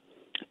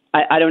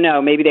I don't know,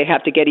 maybe they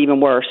have to get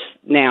even worse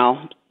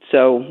now.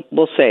 So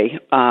we'll see.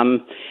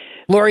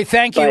 Lori,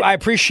 thank you. I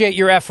appreciate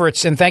your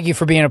efforts, and thank you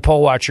for being a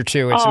poll watcher,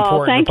 too. It's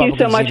important. Thank you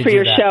so much for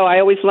your show. I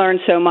always learn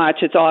so much.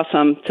 It's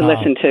awesome to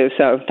listen to,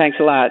 so thanks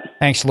a lot.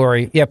 Thanks,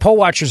 Lori. Yeah, poll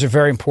watchers are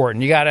very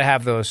important. You got to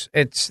have those.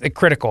 It's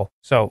critical.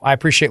 So I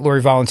appreciate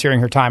Lori volunteering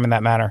her time in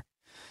that manner.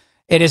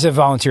 It is a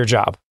volunteer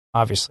job,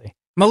 obviously.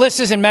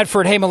 Melissa's in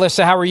Medford. Hey,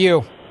 Melissa, how are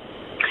you?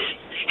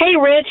 Hey,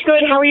 Rich.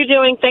 Good. How are you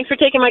doing? Thanks for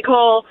taking my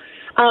call.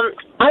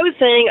 I was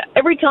saying,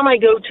 every time I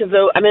go to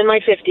vote, I'm in my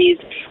 50s,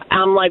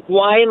 I'm like,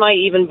 why am I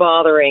even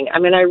bothering? I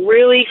mean, I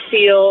really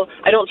feel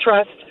I don't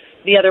trust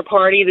the other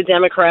party, the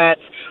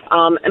Democrats.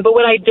 But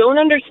what I don't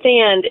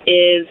understand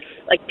is,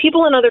 like,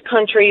 people in other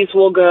countries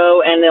will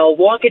go and they'll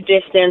walk a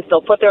distance,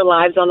 they'll put their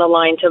lives on the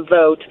line to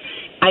vote.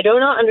 I do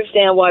not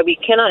understand why we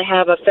cannot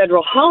have a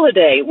federal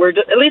holiday where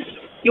at least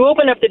you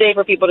open up the day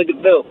for people to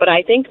vote. But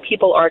I think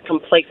people are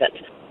complacent,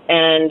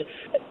 and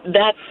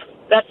that's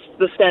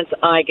the sense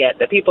I get,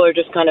 that people are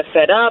just kind of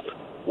fed up.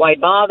 Why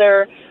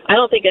bother? I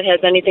don't think it has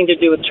anything to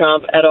do with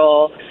Trump at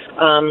all.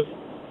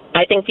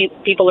 I think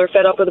people are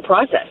fed up with the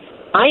process.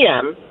 I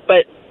am,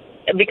 but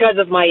because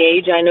of my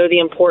age, I know the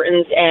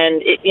importance,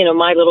 and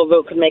my little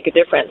vote could make a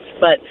difference.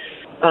 But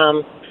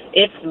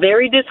it's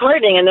very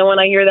disheartening. And then when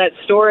I hear that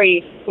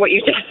story, what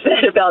you just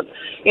said about,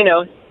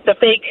 the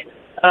fake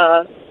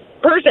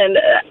person,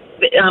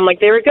 I'm like,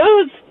 there it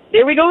goes.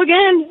 There we go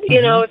again.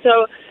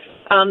 So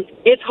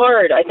it's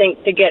hard, I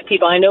think, to get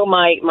people. I know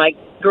my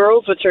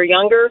girls, which are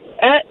younger,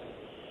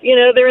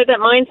 they're at that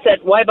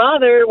mindset. Why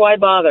bother? Why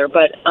bother?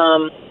 But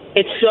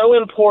it's so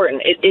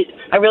important.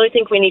 I really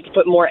think we need to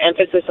put more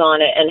emphasis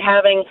on it, and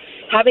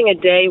having a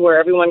day where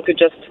everyone could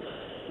just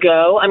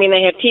go. I mean,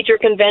 they have teacher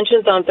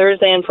conventions on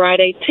Thursday and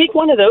Friday. Take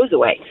one of those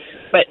away,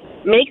 but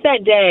make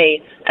that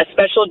day a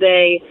special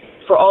day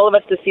for all of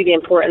us to see the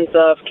importance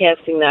of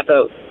casting that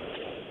vote.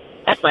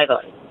 That's my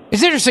thought.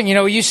 It's interesting.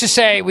 We used to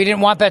say we didn't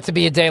want that to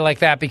be a day like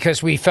that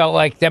because we felt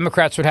like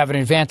Democrats would have an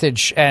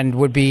advantage and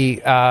would be.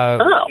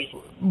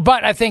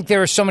 But I think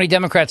there are so many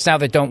Democrats now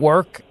that don't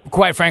work.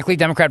 Quite frankly,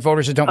 Democrat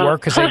voters that don't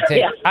work because they take.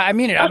 Yeah. I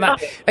mean it. I'm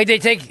not. They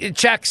take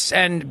checks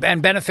and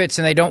benefits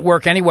and they don't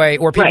work anyway,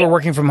 or people are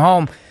working from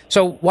home.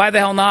 So why the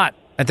hell not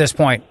at this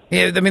point?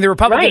 I mean, the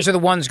Republicans are the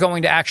ones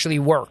going to actually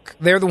work.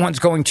 They're the ones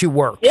going to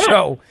work. Yeah.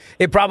 So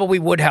it probably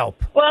would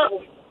help.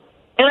 Well.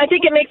 And I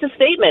think it makes a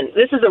statement.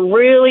 This is a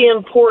really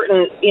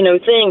important,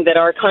 thing that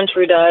our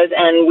country does,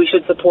 and we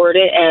should support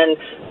it and,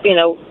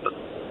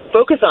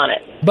 focus on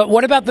it. But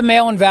what about the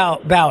mail-in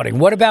balloting?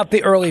 What about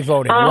the early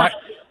voting?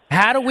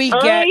 How do we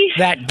get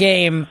that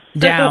game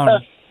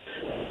down?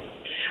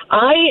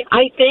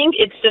 I think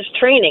it's just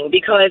training,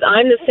 because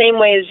I'm the same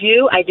way as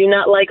you. I do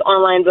not like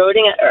online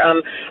voting.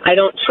 I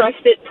don't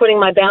trust it, putting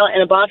my ballot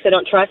in a box. I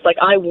don't trust. Like,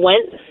 I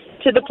went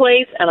to the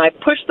place and I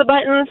pushed the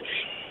buttons.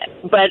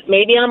 But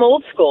maybe I'm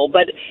old school,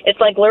 but it's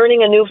like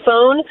learning a new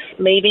phone.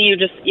 Maybe you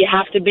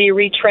have to be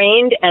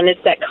retrained, and it's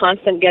that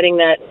constant getting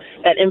that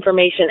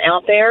information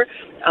out there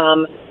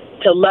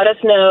to let us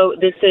know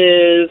this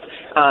is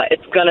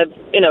it's gonna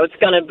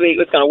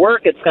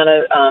work. It's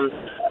gonna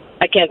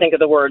I can't think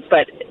of the words,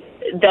 but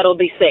that'll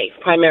be safe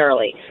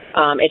primarily.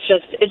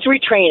 It's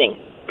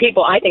retraining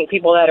people. I think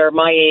people that are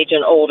my age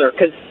and older,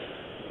 because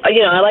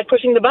I like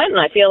pushing the button.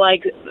 I feel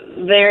like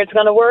it's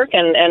going to work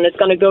and it's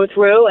going to go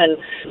through and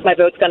my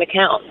vote's going to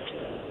count.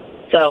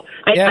 So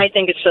I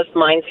think it's just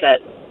mindset,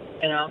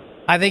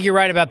 I think you're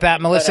right about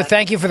that. Melissa,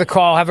 thank you for the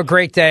call. Have a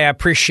great day. I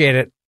appreciate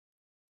it.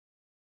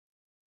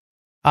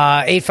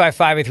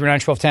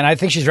 855-839-1210. I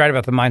think she's right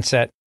about the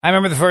mindset. I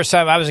remember the first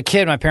time I was a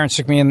kid, my parents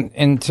took me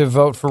in to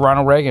vote for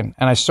Ronald Reagan,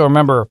 and I still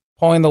remember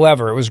pulling the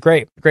lever. It was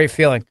great. Great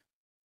feeling.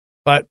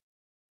 But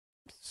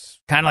it's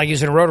kind of like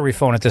using a rotary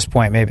phone at this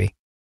point, maybe.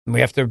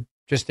 We have to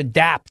just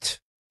adapt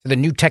to the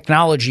new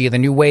technology, the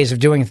new ways of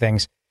doing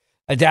things.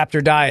 Adapt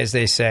or die, as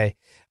they say.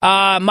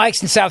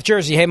 Mike's in South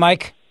Jersey. Hey,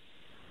 Mike.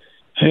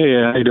 Hey,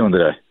 how you doing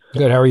today?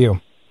 Good. How are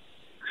you?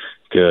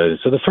 Good.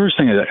 So the first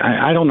thing is,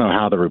 I don't know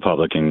how the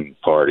Republican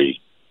Party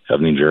of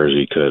New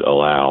Jersey could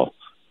allow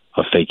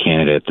a fake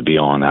candidate to be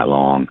on that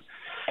long.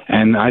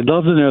 And I'd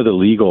love to know the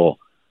legal,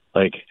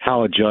 like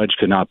how a judge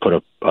could not put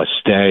a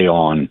stay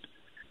on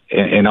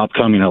an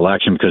upcoming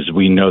election because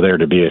we know there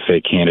to be a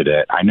fake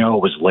candidate. I know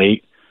it was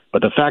late,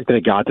 but the fact that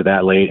it got to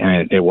that late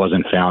and it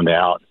wasn't found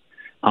out,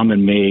 I'm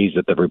amazed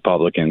that the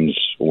Republicans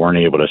weren't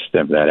able to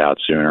stamp that out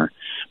sooner.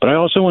 But I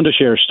also wanted to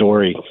share a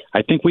story.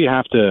 I think we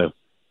have to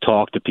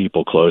talk to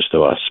people close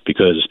to us,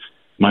 because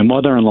my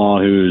mother-in-law,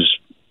 who's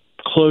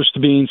close to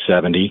being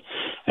 70,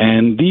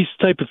 and these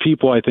type of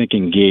people, I think,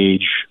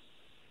 engage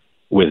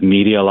with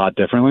media a lot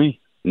differently.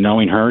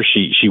 Knowing her,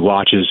 she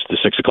watches the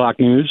 6 o'clock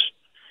news,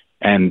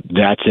 and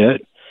that's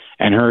it.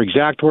 And her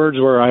exact words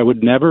were, I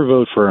would never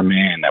vote for a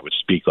man that would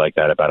speak like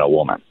that about a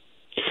woman.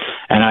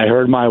 And I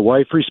heard my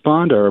wife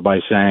respond to her by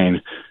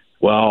saying,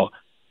 well,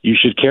 you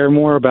should care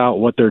more about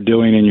what they're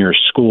doing in your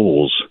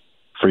schools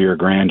for your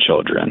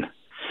grandchildren.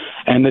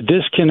 And the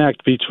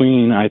disconnect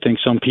between, I think,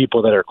 some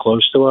people that are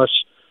close to us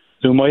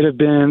who might have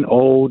been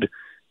old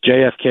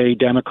JFK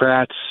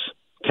Democrats,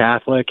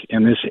 Catholic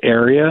in this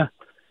area,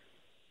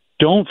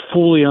 don't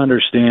fully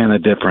understand the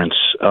difference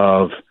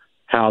of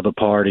how the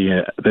party,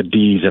 the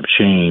D's have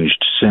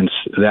changed since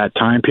that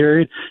time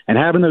period. And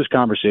having those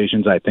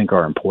conversations, I think,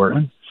 are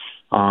important.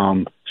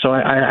 So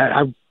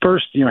I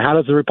first, how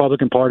does the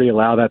Republican Party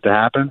allow that to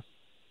happen?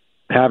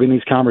 Having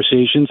these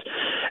conversations.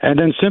 And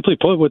then simply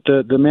put, with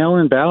the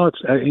mail-in ballots,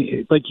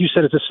 like you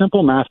said, it's a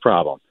simple math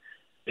problem.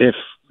 If,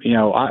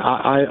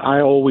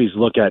 I always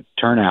look at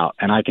turnout,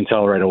 and I can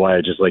tell right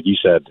away, just like you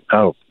said,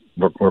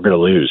 we're going to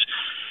lose.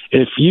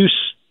 If you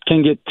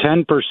can get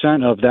 10%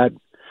 of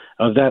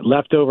that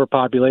leftover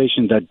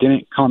population that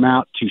didn't come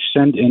out to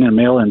send in a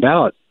mail-in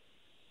ballot,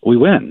 we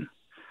win.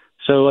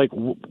 So,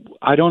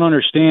 I don't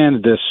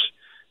understand this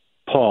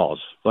pause.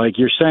 Like,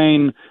 you're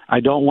saying, I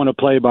don't want to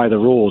play by the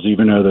rules,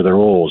 even though they're the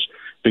rules,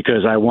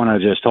 because I want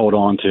to just hold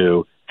on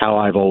to how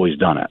I've always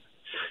done it.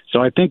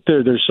 So I think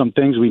there's some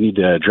things we need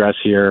to address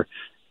here.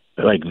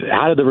 Like,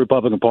 how did the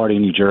Republican Party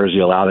in New Jersey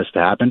allow this to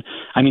happen?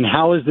 I mean,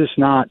 how is this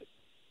not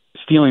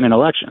stealing an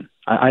election?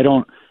 I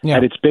don't,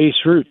 at its base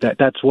root,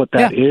 that's what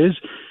that is.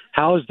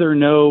 How is there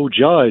no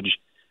judge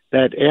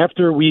that,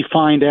 after we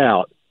find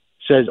out,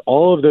 says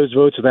all of those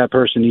votes of that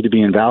person need to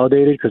be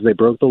invalidated because they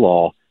broke the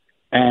law,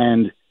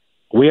 and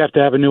we have to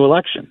have a new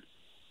election?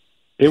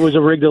 It was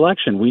a rigged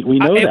election. We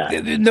know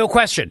that. No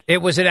question.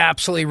 It was an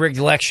absolutely rigged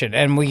election,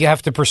 and we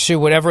have to pursue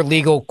whatever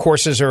legal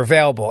courses are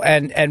available.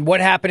 And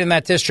what happened in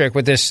that district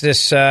with this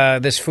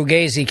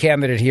Fugazi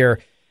candidate here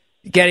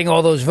getting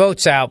all those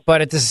votes out,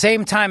 but at the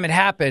same time it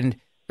happened,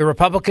 the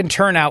Republican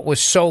turnout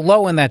was so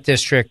low in that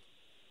district,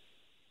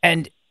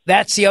 and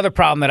that's the other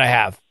problem that I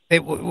have.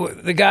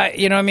 The guy,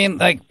 you know what I mean?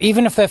 Like,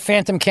 even if the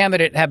phantom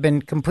candidate had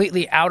been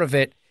completely out of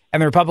it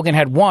and the Republican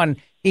had won,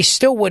 he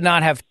still would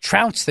not have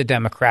trounced the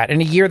Democrat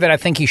in a year that I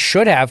think he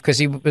should have, because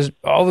he was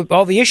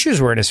all the issues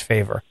were in his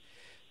favor.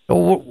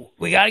 So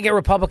we got to get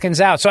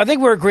Republicans out. So I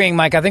think we're agreeing,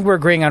 Mike. I think we're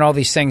agreeing on all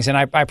these things, and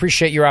I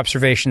appreciate your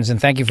observations,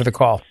 and thank you for the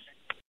call.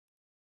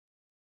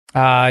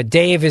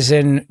 Dave is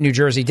in New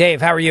Jersey.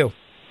 Dave, how are you?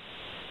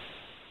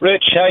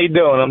 Rich, how you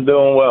doing? I'm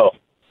doing well.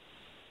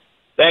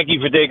 Thank you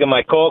for taking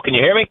my call. Can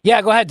you hear me?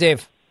 Yeah, go ahead,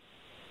 Dave.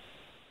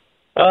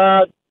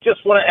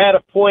 Just want to add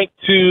a point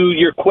to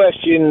your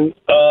question.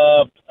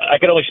 I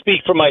can only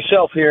speak for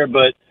myself here,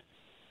 but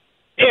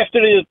after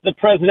the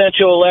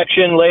presidential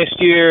election last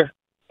year,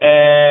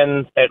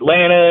 and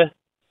Arizona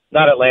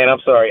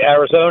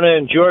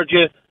and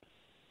Georgia,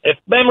 if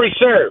memory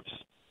serves,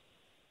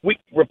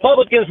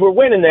 Republicans were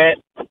winning that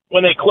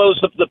when they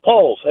closed up the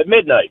polls at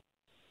midnight.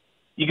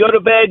 You go to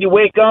bed, you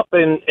wake up,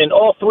 and in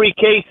all three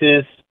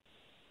cases,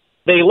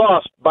 they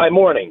lost by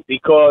morning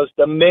because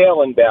the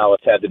mail-in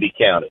ballots had to be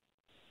counted.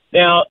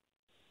 Now,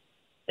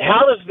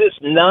 how does this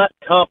not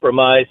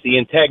compromise the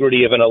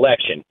integrity of an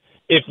election?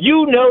 If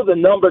you know the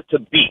number to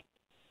beat,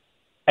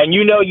 and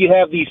you know you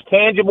have these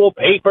tangible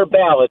paper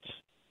ballots,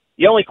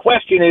 the only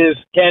question is,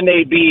 can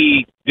they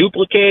be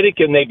duplicated?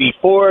 Can they be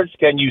forged?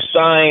 Can you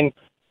sign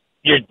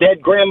your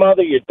dead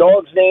grandmother, your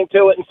dog's name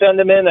to it and send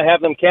them in and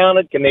have them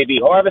counted? Can they be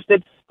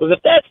harvested? Because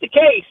if that's the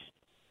case,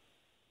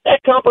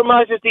 that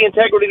compromises the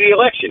integrity of the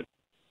election.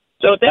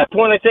 So at that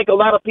point, I think a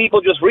lot of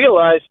people just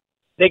realize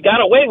they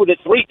got away with it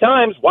 3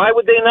 times. Why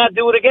would they not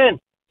do it again?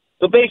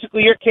 So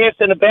basically, you're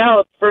casting a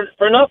ballot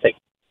for nothing.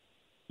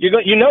 You're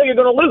going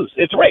to lose.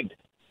 It's rigged.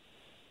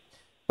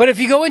 But if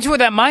you go into it with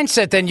that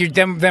mindset, then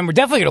we're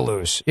definitely going to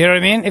lose. You know what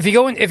I mean? If you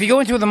go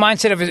into the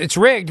mindset of it's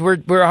rigged, we're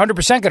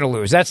 100% going to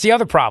lose. That's the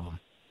other problem.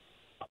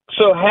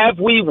 So have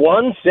we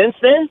won since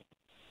then?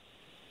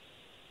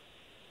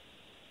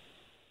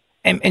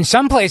 In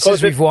some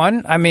places we've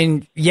won. I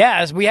mean,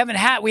 yes, we haven't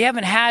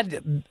had.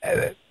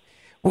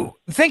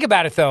 Think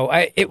about it though.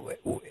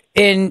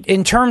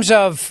 In terms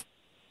of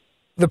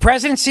the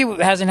presidency,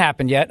 hasn't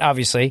happened yet.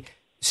 Obviously,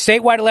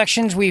 statewide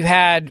elections, we've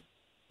had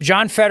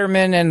John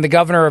Fetterman and the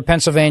governor of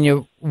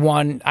Pennsylvania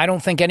won. I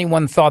don't think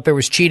anyone thought there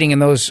was cheating in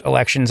those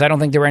elections. I don't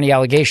think there were any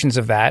allegations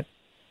of that.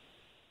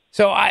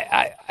 So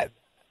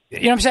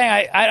you know what I'm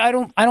saying?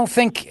 I don't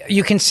think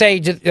you can say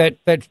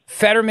that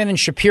Fetterman and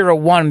Shapiro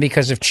won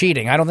because of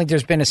cheating. I don't think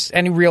there's been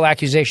any real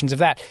accusations of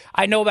that.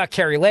 I know about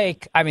Kerry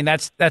Lake. I mean,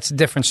 that's a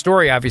different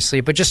story,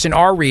 obviously, but just in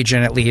our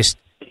region at least.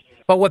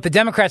 But what the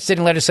Democrats did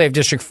in Legislative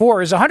District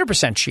 4 is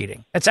 100%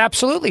 cheating. That's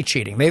absolutely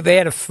cheating. They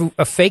had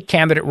a fake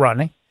candidate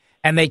running,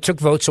 and they took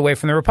votes away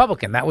from the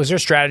Republican. That was their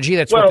strategy.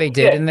 That's what they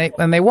did,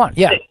 and they won.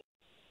 Yeah.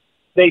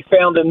 They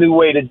found a new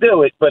way to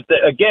do it, but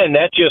again,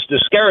 that just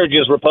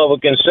discourages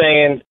Republicans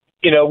saying,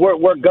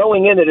 we're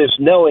going into this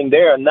knowing they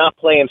are not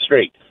playing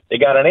straight. They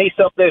got an ace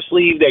up their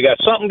sleeve. They got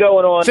something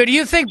going on. So do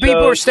you think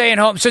people are staying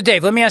home? So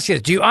Dave, let me ask you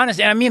this. Do you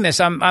honestly, and I mean this,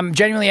 I'm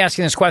genuinely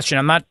asking this question.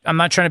 I'm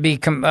not trying to be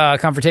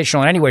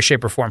confrontational in any way,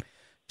 shape, or form.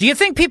 Do you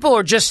think people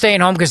are just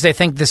staying home because they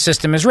think the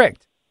system is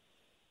rigged?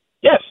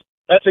 Yes,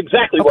 that's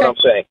exactly what I'm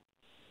saying.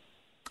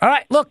 All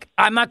right, look,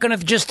 I'm not going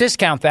to just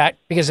discount that,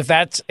 because if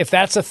that's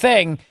a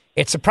thing,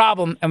 it's a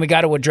problem, and we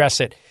got to address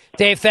it.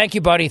 Dave, thank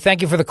you, buddy.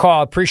 Thank you for the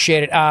call.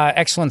 Appreciate it.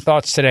 Excellent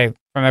thoughts today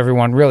from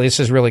everyone. Really, this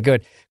is really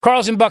good.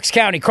 Carl's in Bucks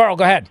County. Carl,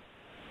 go ahead.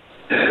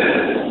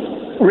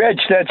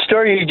 Rich, that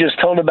story you just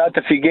told about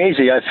the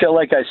Fugazi, I feel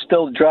like I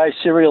spilled dry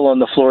cereal on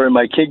the floor and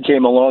my kid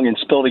came along and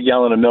spilled a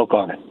gallon of milk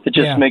on it. It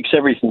just makes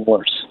everything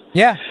worse.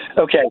 Yeah.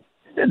 Okay.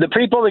 The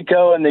people that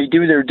go and they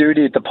do their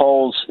duty at the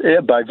polls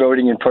by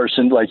voting in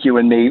person, like you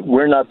and me,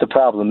 we're not the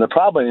problem. The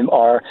problem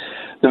are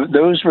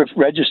those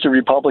registered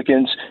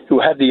Republicans who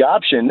have the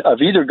option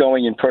of either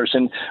going in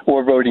person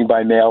or voting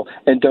by mail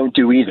and don't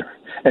do either.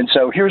 And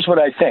so here's what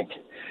I think.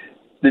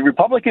 The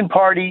Republican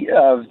Party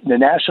of the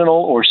national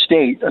or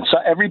state, so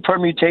every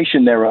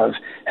permutation thereof,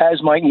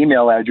 has my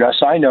email address.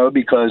 I know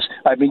because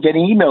I've been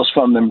getting emails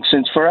from them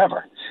since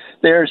forever.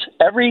 There's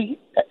every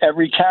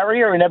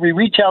carrier and every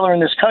retailer in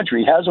this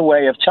country has a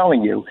way of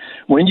telling you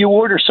when you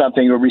order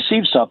something or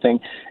receive something,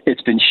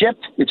 it's been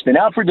shipped, it's been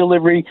out for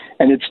delivery,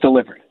 and it's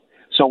delivered.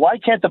 So why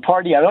can't the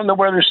party, I don't know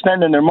where they're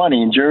spending their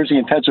money in Jersey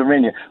and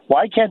Pennsylvania,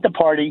 why can't the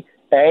party,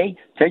 A,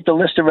 take the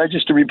list of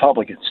registered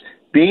Republicans,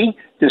 B,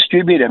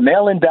 distribute a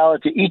mail-in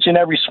ballot to each and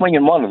every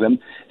swinging one of them,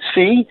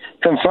 C,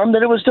 confirm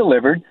that it was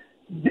delivered,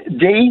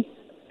 D,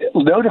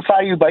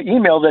 notify you by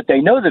email that they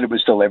know that it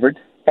was delivered,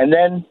 and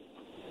then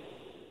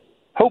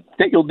hope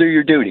that you'll do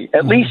your duty.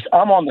 At least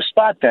I'm on the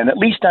spot then. At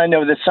least I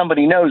know that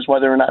somebody knows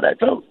whether or not I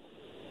vote.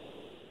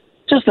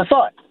 Just a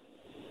thought.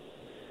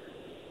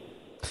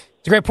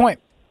 It's a great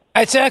point.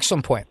 It's an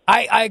excellent point.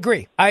 I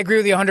agree. I agree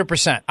with you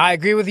 100%. I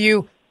agree with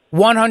you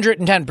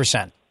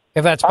 110%,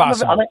 if that's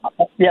possible.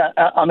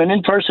 I'm an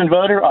in-person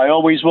voter. I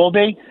always will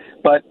be.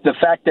 But the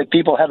fact that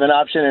people have an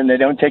option and they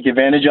don't take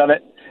advantage of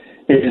it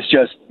is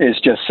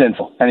just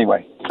sinful.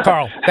 Anyway.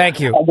 Carl, thank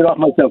you. I'll get off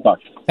my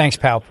soapbox. Thanks,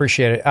 pal.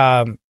 Appreciate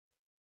it.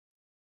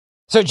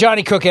 So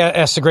Johnny Cook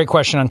asked a great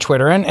question on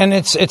Twitter, and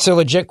it's a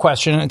legit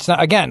question. It's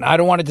not, again, I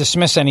don't want to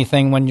dismiss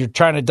anything when you're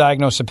trying to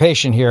diagnose a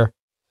patient here.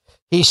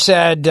 He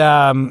said,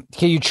 can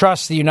you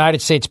trust the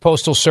United States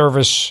Postal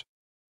Service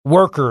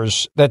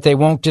workers that they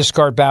won't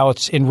discard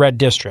ballots in red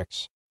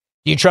districts?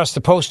 Do you trust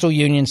the postal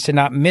unions to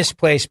not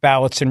misplace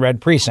ballots in red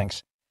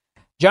precincts?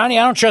 Johnny,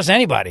 I don't trust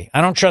anybody.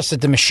 I don't trust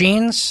the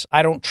machines.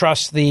 I don't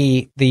trust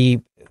the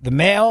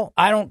mail.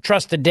 I don't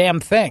trust a damn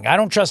thing. I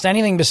don't trust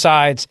anything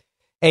besides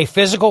a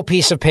physical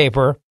piece of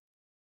paper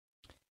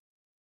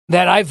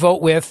that I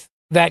vote with,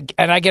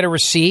 and I get a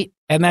receipt,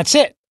 and that's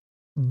it.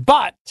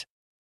 But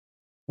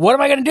what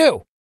am I going to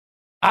do?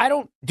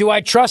 Do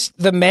I trust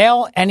the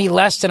mail any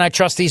less than I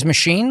trust these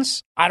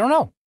machines? I don't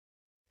know.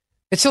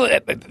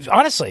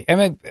 Honestly, I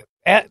mean,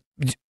 I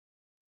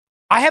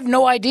have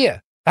no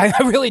idea. I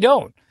really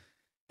don't.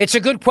 It's a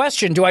good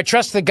question. Do I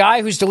trust the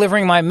guy who's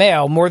delivering my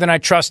mail more than I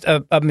trust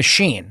a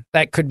machine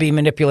that could be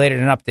manipulated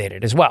and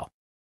updated as well?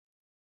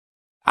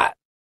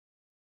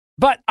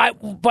 But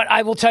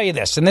I will tell you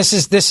this, and this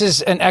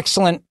is an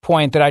excellent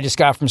point that I just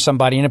got from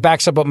somebody, and it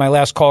backs up what my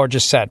last caller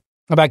just said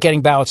about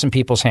getting ballots in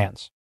people's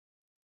hands.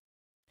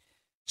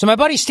 So my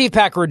buddy Steve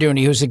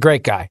Paccaraduni, who's a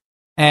great guy,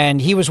 and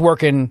he was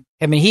working,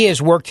 he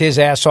has worked his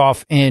ass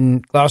off in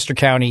Gloucester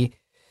County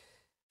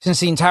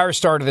since the entire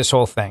start of this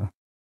whole thing.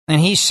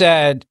 And he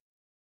said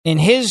in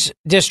his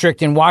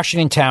district in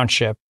Washington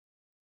Township,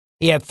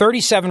 he had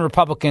 37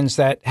 Republicans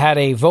that had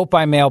a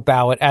vote-by-mail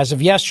ballot. As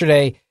of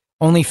yesterday,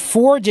 only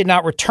 4 did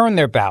not return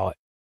their ballot.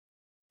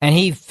 And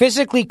he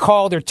physically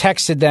called or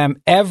texted them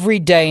every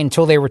day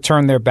until they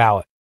returned their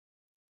ballot.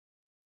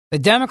 The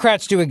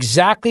Democrats do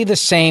exactly the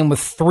same with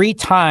 3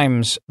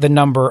 times the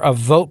number of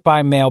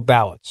vote-by-mail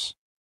ballots.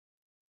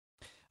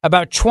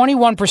 About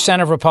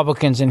 21% of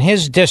Republicans in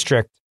his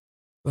district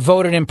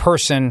voted in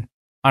person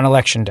on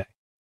Election Day.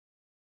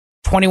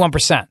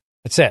 21%.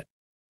 That's it.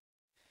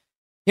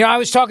 You know, I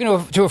was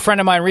talking to a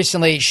friend of mine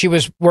recently. She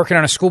was working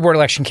on a school board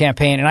election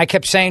campaign, and I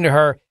kept saying to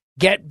her,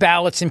 get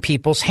ballots in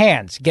people's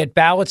hands. Get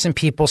ballots in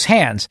people's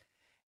hands.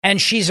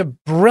 And she's a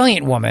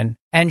brilliant woman,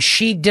 and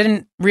she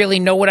didn't really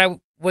know what I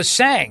was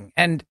saying.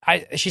 And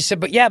she said,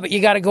 but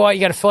you got to go out, you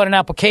got to fill out an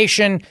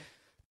application.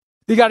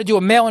 You got to do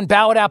a mail-in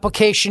ballot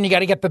application. You got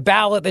to get the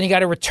ballot, then you got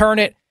to return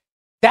it.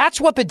 That's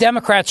what the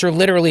Democrats are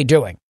literally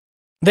doing.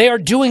 They are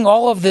doing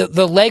all of the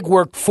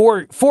legwork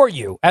for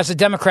you as a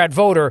Democrat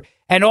voter,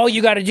 and all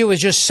you got to do is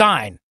just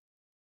sign.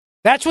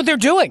 That's what they're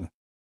doing.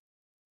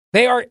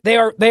 They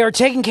are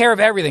taking care of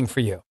everything for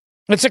you.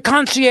 It's a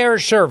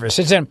concierge service.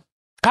 It's a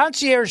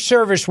concierge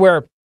service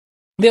where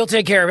they'll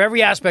take care of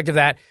every aspect of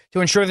that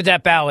to ensure that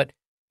that ballot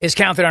is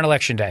counted on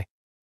Election Day.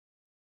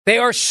 They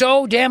are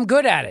so damn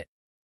good at it.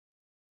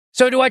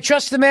 So do I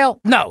trust the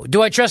mail? No.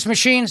 Do I trust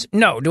machines?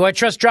 No. Do I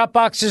trust drop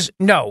boxes?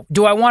 No.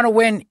 Do I want to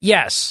win?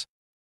 Yes.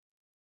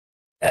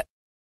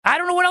 I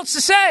don't know what else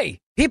to say.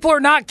 People are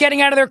not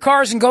getting out of their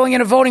cars and going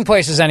into voting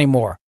places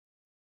anymore.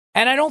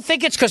 And I don't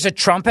think it's because of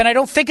Trump, and I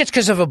don't think it's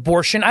because of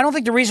abortion. I don't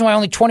think the reason why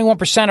only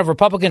 21% of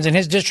Republicans in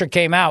his district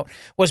came out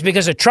was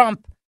because of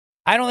Trump.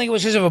 I don't think it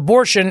was because of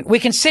abortion. We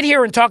can sit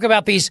here and talk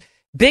about these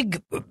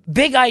big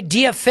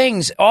idea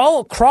things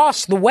all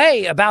across the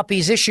way about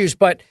these issues,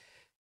 but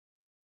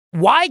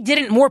why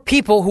didn't more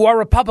people who are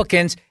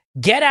Republicans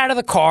get out of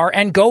the car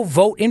and go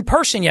vote in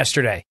person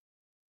yesterday?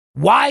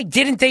 Why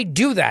didn't they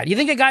do that? You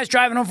think the guy's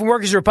driving home from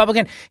work is a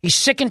Republican? He's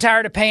sick and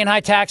tired of paying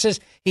high taxes.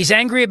 He's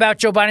angry about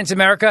Joe Biden's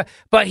America,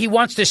 but he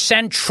wants to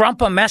send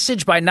Trump a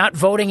message by not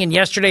voting in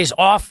yesterday's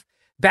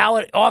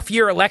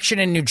off-year election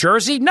in New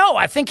Jersey? No,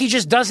 I think he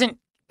just doesn't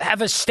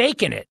have a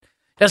stake in it.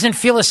 Doesn't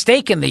feel a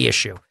stake in the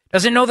issue.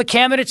 Doesn't know the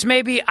candidates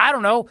maybe. I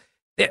don't know.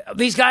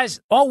 These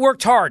guys all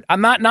worked hard.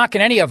 I'm not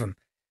knocking any of them.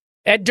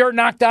 Ed Dirt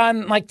knocked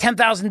on like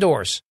 10,000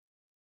 doors.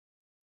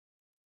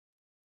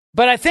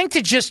 But I think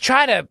to just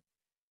try to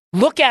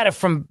look at it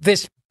from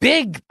this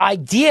big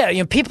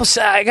idea, people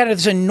say, I got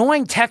this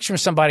annoying text from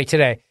somebody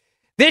today.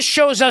 This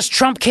shows us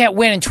Trump can't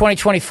win in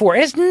 2024.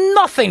 It has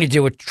nothing to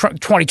do with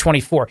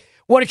 2024.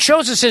 What it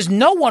shows us is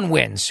no one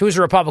wins who's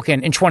a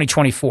Republican in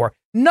 2024.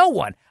 No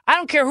one. I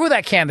don't care who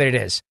that candidate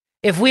is.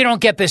 If we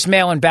don't get this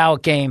mail-in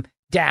ballot game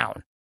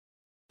down.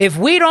 If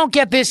we don't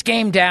get this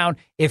game down,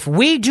 if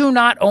we do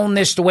not own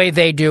this the way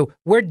they do,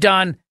 we're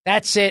done.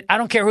 That's it. I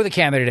don't care who the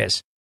candidate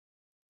is.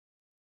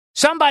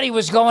 Somebody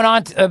was going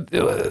on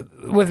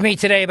with me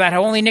today about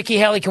how only Nikki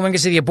Haley can win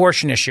because of the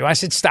abortion issue. I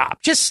said,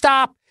 stop. Just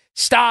stop.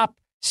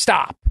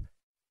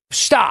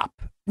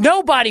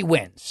 Nobody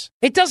wins.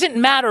 It doesn't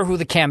matter who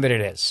the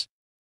candidate is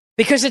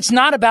because it's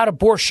not about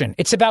abortion.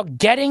 It's about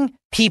getting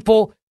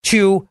people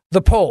to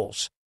the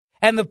polls.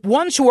 And the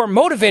ones who are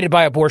motivated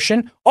by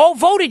abortion all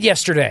voted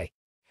yesterday.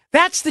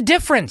 That's the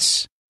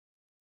difference.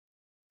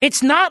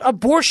 It's not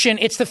abortion.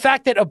 It's the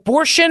fact that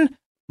abortion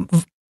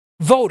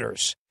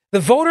voters,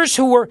 the voters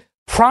who were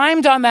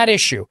primed on that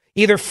issue,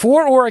 either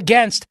for or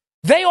against,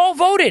 they all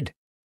voted.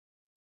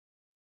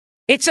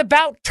 It's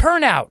about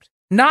turnout,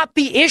 not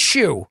the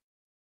issue.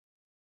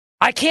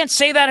 I can't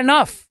say that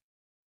enough.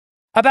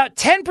 About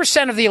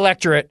 10% of the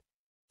electorate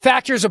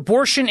factors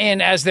abortion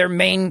in as their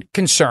main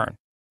concern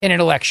in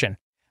an election.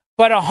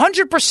 But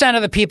 100%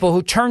 of the people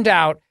who turned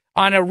out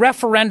on a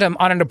referendum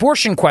on an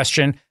abortion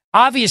question,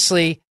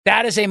 obviously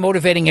that is a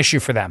motivating issue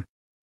for them.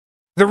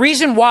 The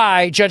reason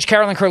why Judge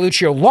Carolyn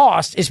Carluccio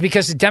lost is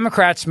because the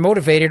Democrats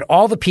motivated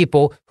all the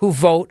people who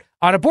vote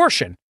on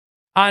abortion,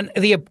 on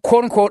the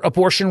quote-unquote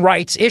abortion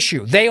rights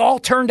issue. They all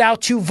turned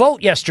out to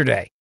vote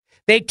yesterday.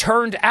 They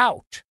turned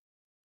out.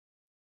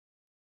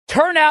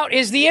 Turnout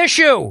is the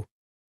issue.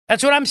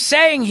 That's what I'm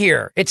saying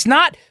here. It's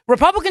not,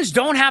 Republicans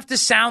don't have to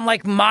sound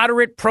like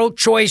moderate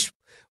pro-choice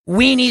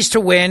weenies to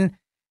win.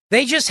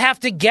 They just have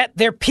to get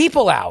their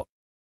people out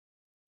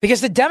because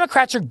the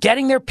Democrats are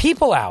getting their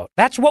people out.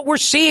 That's what we're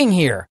seeing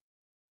here.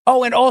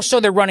 Oh, and also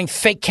they're running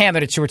fake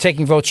candidates who are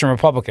taking votes from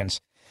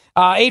Republicans.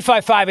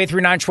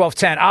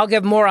 855-839-1210. I'll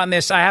give more on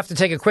this. I have to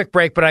take a quick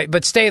break,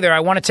 but stay there. I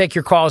want to take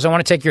your calls. I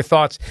want to take your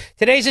thoughts.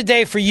 Today's a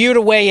day for you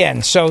to weigh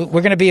in. So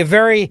we're going to be a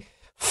very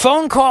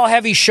phone call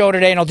heavy show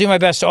today, and I'll do my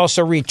best to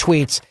also read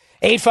tweets.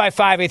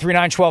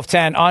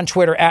 855-839-1210 on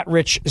Twitter at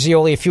Rich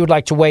Zeoli if you would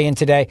like to weigh in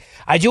today.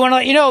 I do want to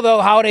let you know,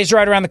 though, holidays are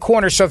right around the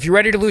corner, so if you're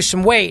ready to lose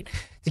some weight,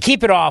 to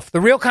keep it off,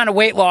 the real kind of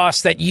weight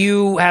loss that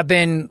you have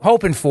been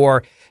hoping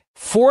for,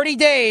 40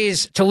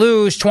 days to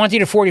lose 20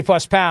 to 40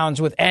 plus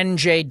pounds with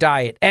NJ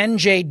Diet,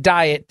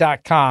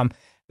 njdiet.com.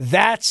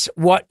 That's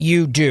what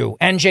you do,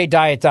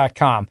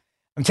 njdiet.com.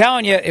 I'm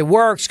telling you, it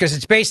works because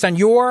it's based on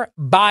your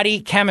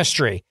body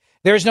chemistry.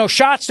 There's no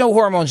shots, no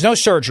hormones, no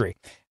surgery,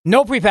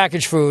 no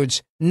prepackaged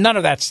foods, none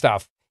of that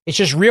stuff. It's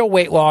just real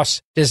weight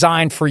loss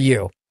designed for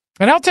you.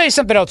 And I'll tell you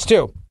something else,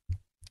 too.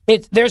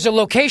 There's a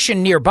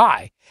location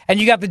nearby,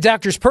 and you got the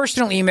doctor's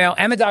personal email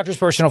and the doctor's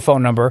personal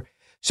phone number,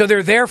 so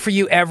they're there for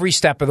you every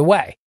step of the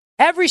way.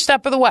 Every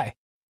step of the way.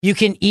 You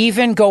can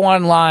even go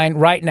online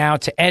right now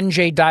to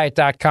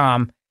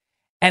njdiet.com,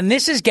 and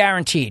this is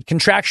guaranteed,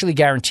 contractually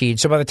guaranteed.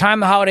 So by the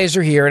time the holidays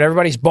are here and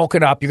everybody's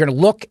bulking up, you're going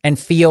to look and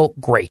feel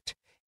great.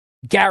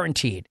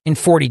 Guaranteed in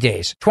 40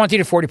 days, 20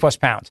 to 40 plus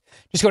pounds.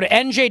 Just go to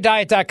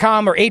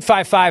njdiet.com or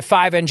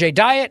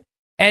 855-5NJ-DIET,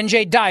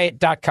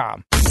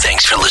 njdiet.com.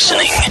 Thanks for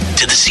listening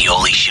to the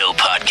Zeoli Show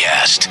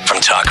podcast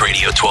from Talk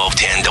Radio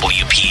 1210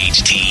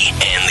 WPHT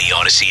and the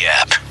Odyssey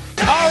app.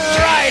 All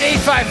right,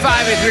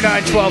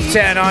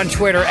 855-839-1210 on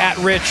Twitter at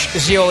Rich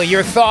Zeoli.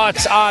 Your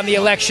thoughts on the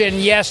election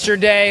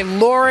yesterday.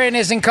 Lauren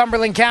is in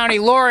Cumberland County.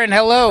 Lauren,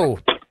 hello.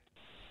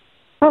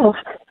 Oh,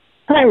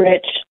 hi,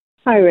 Rich.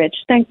 Hi, Rich.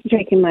 Thanks for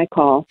taking my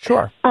call.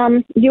 Sure.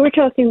 You were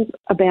talking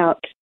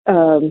about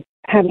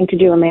having to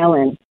do a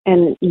mail-in,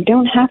 and you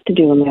don't have to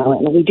do a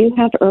mail-in. We do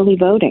have early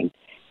voting.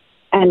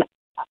 And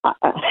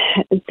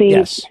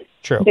yes,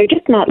 true. They're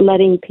just not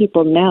letting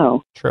people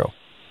know. True.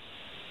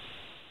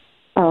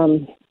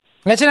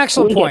 That's an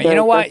excellent point. You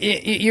know what?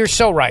 You're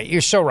so right.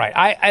 You're so right.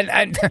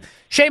 I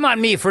shame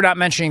on me for not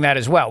mentioning that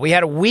as well. We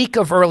had a week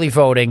of early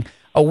voting,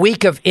 a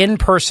week of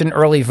in-person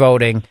early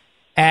voting,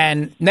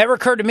 and never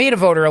occurred to me to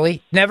vote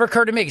early. Never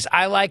occurred to me because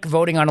I like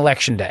voting on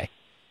Election Day.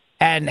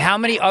 And how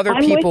many other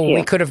people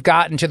we could have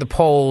gotten to the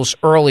polls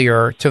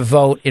earlier to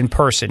vote in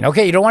person?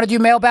 Okay, you don't want to do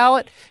mail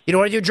ballot? You don't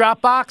want to do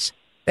drop box?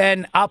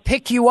 Then I'll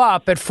pick you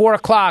up at 4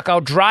 o'clock.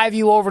 I'll drive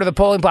you over to the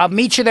polling place. I'll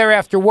meet you there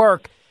after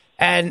work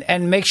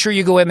and make sure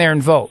you go in there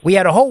and vote. We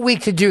had a whole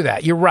week to do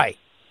that. You're right.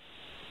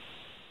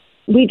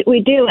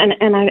 We do,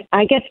 and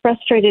I get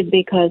frustrated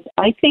because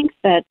I think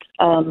that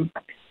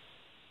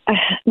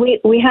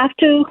we have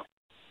to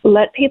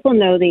let people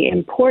know the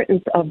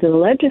importance of the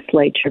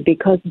legislature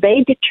because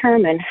they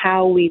determine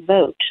how we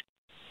vote.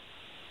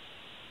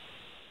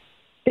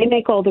 They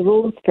make all the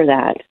rules for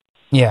that.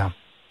 Yeah.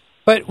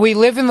 But we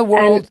live in the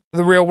world,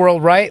 the real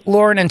world, right,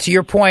 Lauren? And to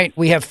your point,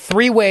 we have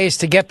 3 ways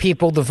to get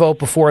people to vote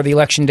before the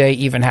election day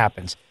even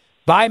happens.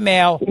 By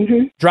mail,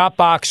 drop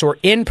box, or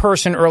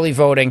in-person early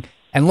voting.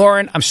 And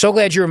Lauren, I'm so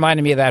glad you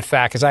reminded me of that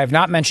fact because I have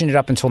not mentioned it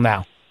up until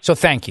now. So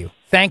thank you.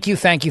 Thank you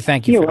for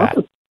that.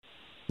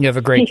 You have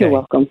a great day. You're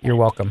welcome. You're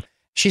welcome.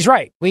 She's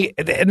right.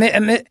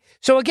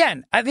 So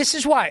again, this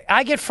is why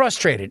I get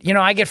frustrated.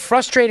 I get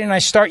frustrated and I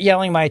start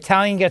yelling. My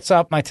Italian gets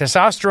up. My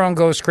testosterone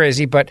goes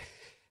crazy. But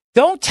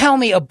don't tell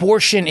me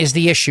abortion is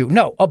the issue.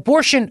 No,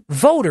 abortion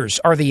voters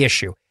are the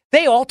issue.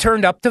 They all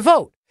turned up to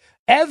vote.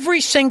 Every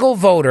single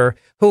voter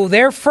who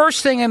their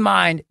first thing in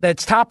mind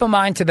that's top of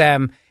mind to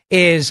them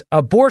is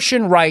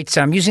abortion rights.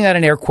 I'm using that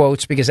in air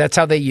quotes because that's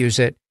how they use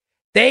it.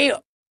 They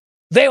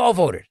all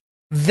voted.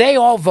 They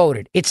all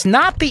voted. It's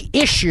not the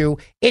issue.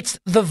 It's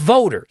the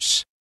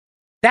voters.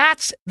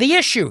 That's the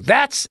issue.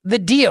 That's the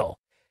deal.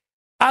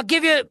 I'll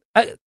give you,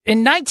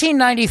 in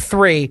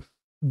 1993,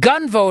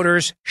 gun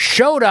voters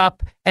showed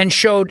up and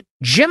showed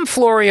Jim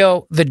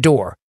Florio the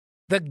door.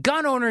 The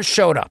gun owners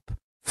showed up.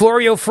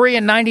 Florio free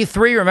in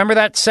 93. Remember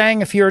that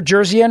saying if you're a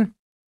Jerseyan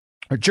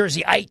or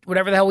Jerseyite,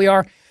 whatever the hell we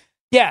are?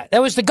 Yeah,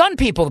 that was the gun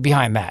people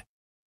behind that.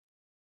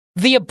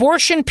 The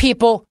abortion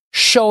people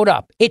showed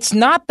up. It's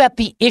not that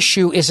the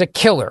issue is a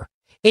killer.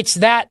 It's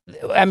that,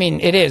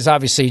 it is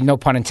obviously, no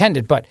pun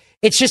intended, but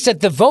it's just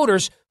that the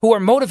voters who are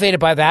motivated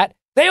by that,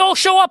 they all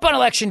show up on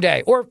election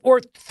day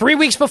or 3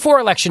 weeks before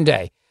election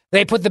day.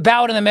 They put the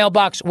ballot in the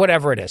mailbox,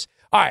 whatever it is.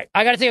 All right,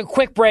 I got to take a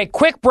quick break.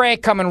 Quick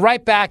break, coming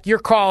right back. Your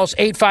calls,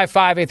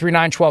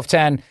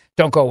 855-839-1210.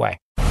 Don't go away.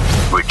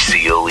 Rich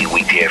Zeoli,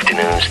 weekday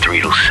afternoons,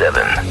 3 to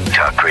 7.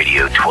 Talk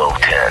Radio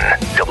 1210,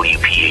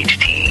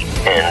 WPHT,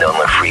 and on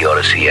the free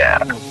Odyssey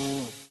app.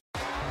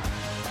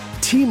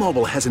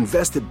 T-Mobile has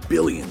invested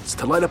billions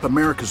to light up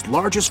America's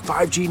largest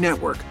 5G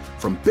network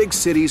from big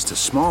cities to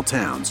small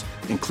towns,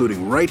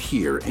 including right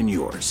here in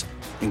yours.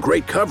 And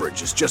great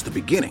coverage is just the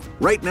beginning.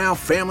 Right now,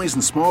 families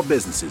and small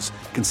businesses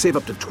can save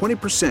up to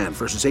 20%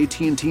 versus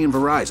AT&T and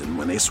Verizon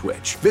when they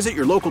switch. Visit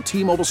your local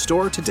T-Mobile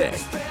store today.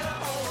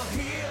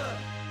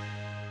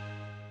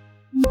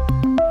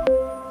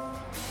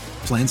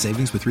 Plan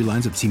savings with 3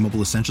 lines of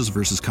T-Mobile Essentials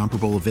versus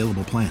comparable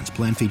available plans.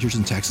 Plan features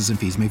and taxes and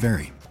fees may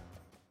vary.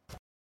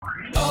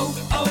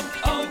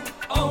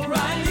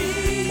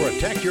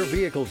 Protect your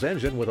vehicle's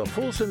engine with a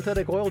full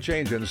synthetic oil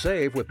change and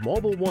save with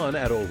Mobile One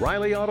at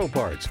O'Reilly Auto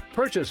Parts.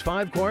 Purchase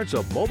 5 quarts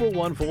of Mobile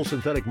One full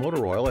synthetic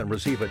motor oil and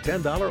receive a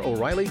 $10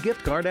 O'Reilly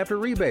gift card after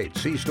rebate.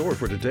 See store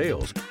for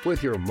details.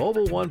 With your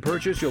Mobile One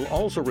purchase, you'll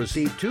also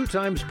receive 2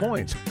 times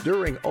points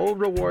during O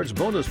Rewards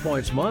Bonus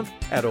Points Month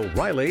at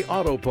O'Reilly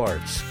Auto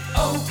Parts.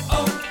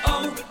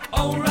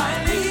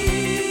 O'Reilly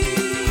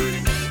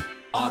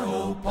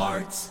Auto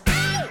Parts.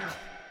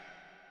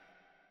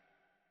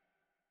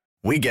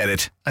 We get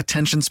it.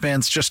 Attention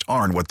spans just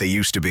aren't what they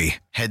used to be.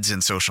 Heads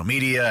in social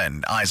media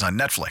and eyes on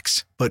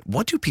Netflix. But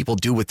what do people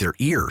do with their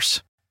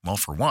ears? Well,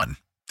 for one,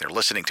 they're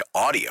listening to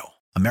audio.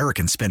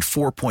 Americans spend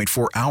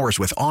 4.4 hours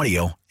with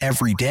audio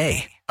every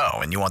day. Oh,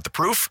 and you want the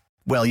proof?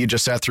 Well, you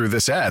just sat through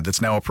this ad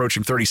that's now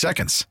approaching 30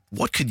 seconds.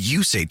 What could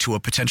you say to a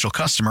potential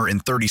customer in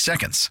 30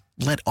 seconds?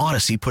 Let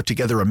Odyssey put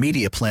together a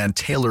media plan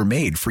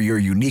tailor-made for your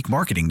unique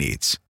marketing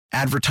needs.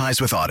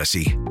 Advertise with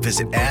Odyssey.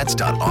 Visit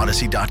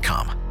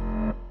ads.odyssey.com.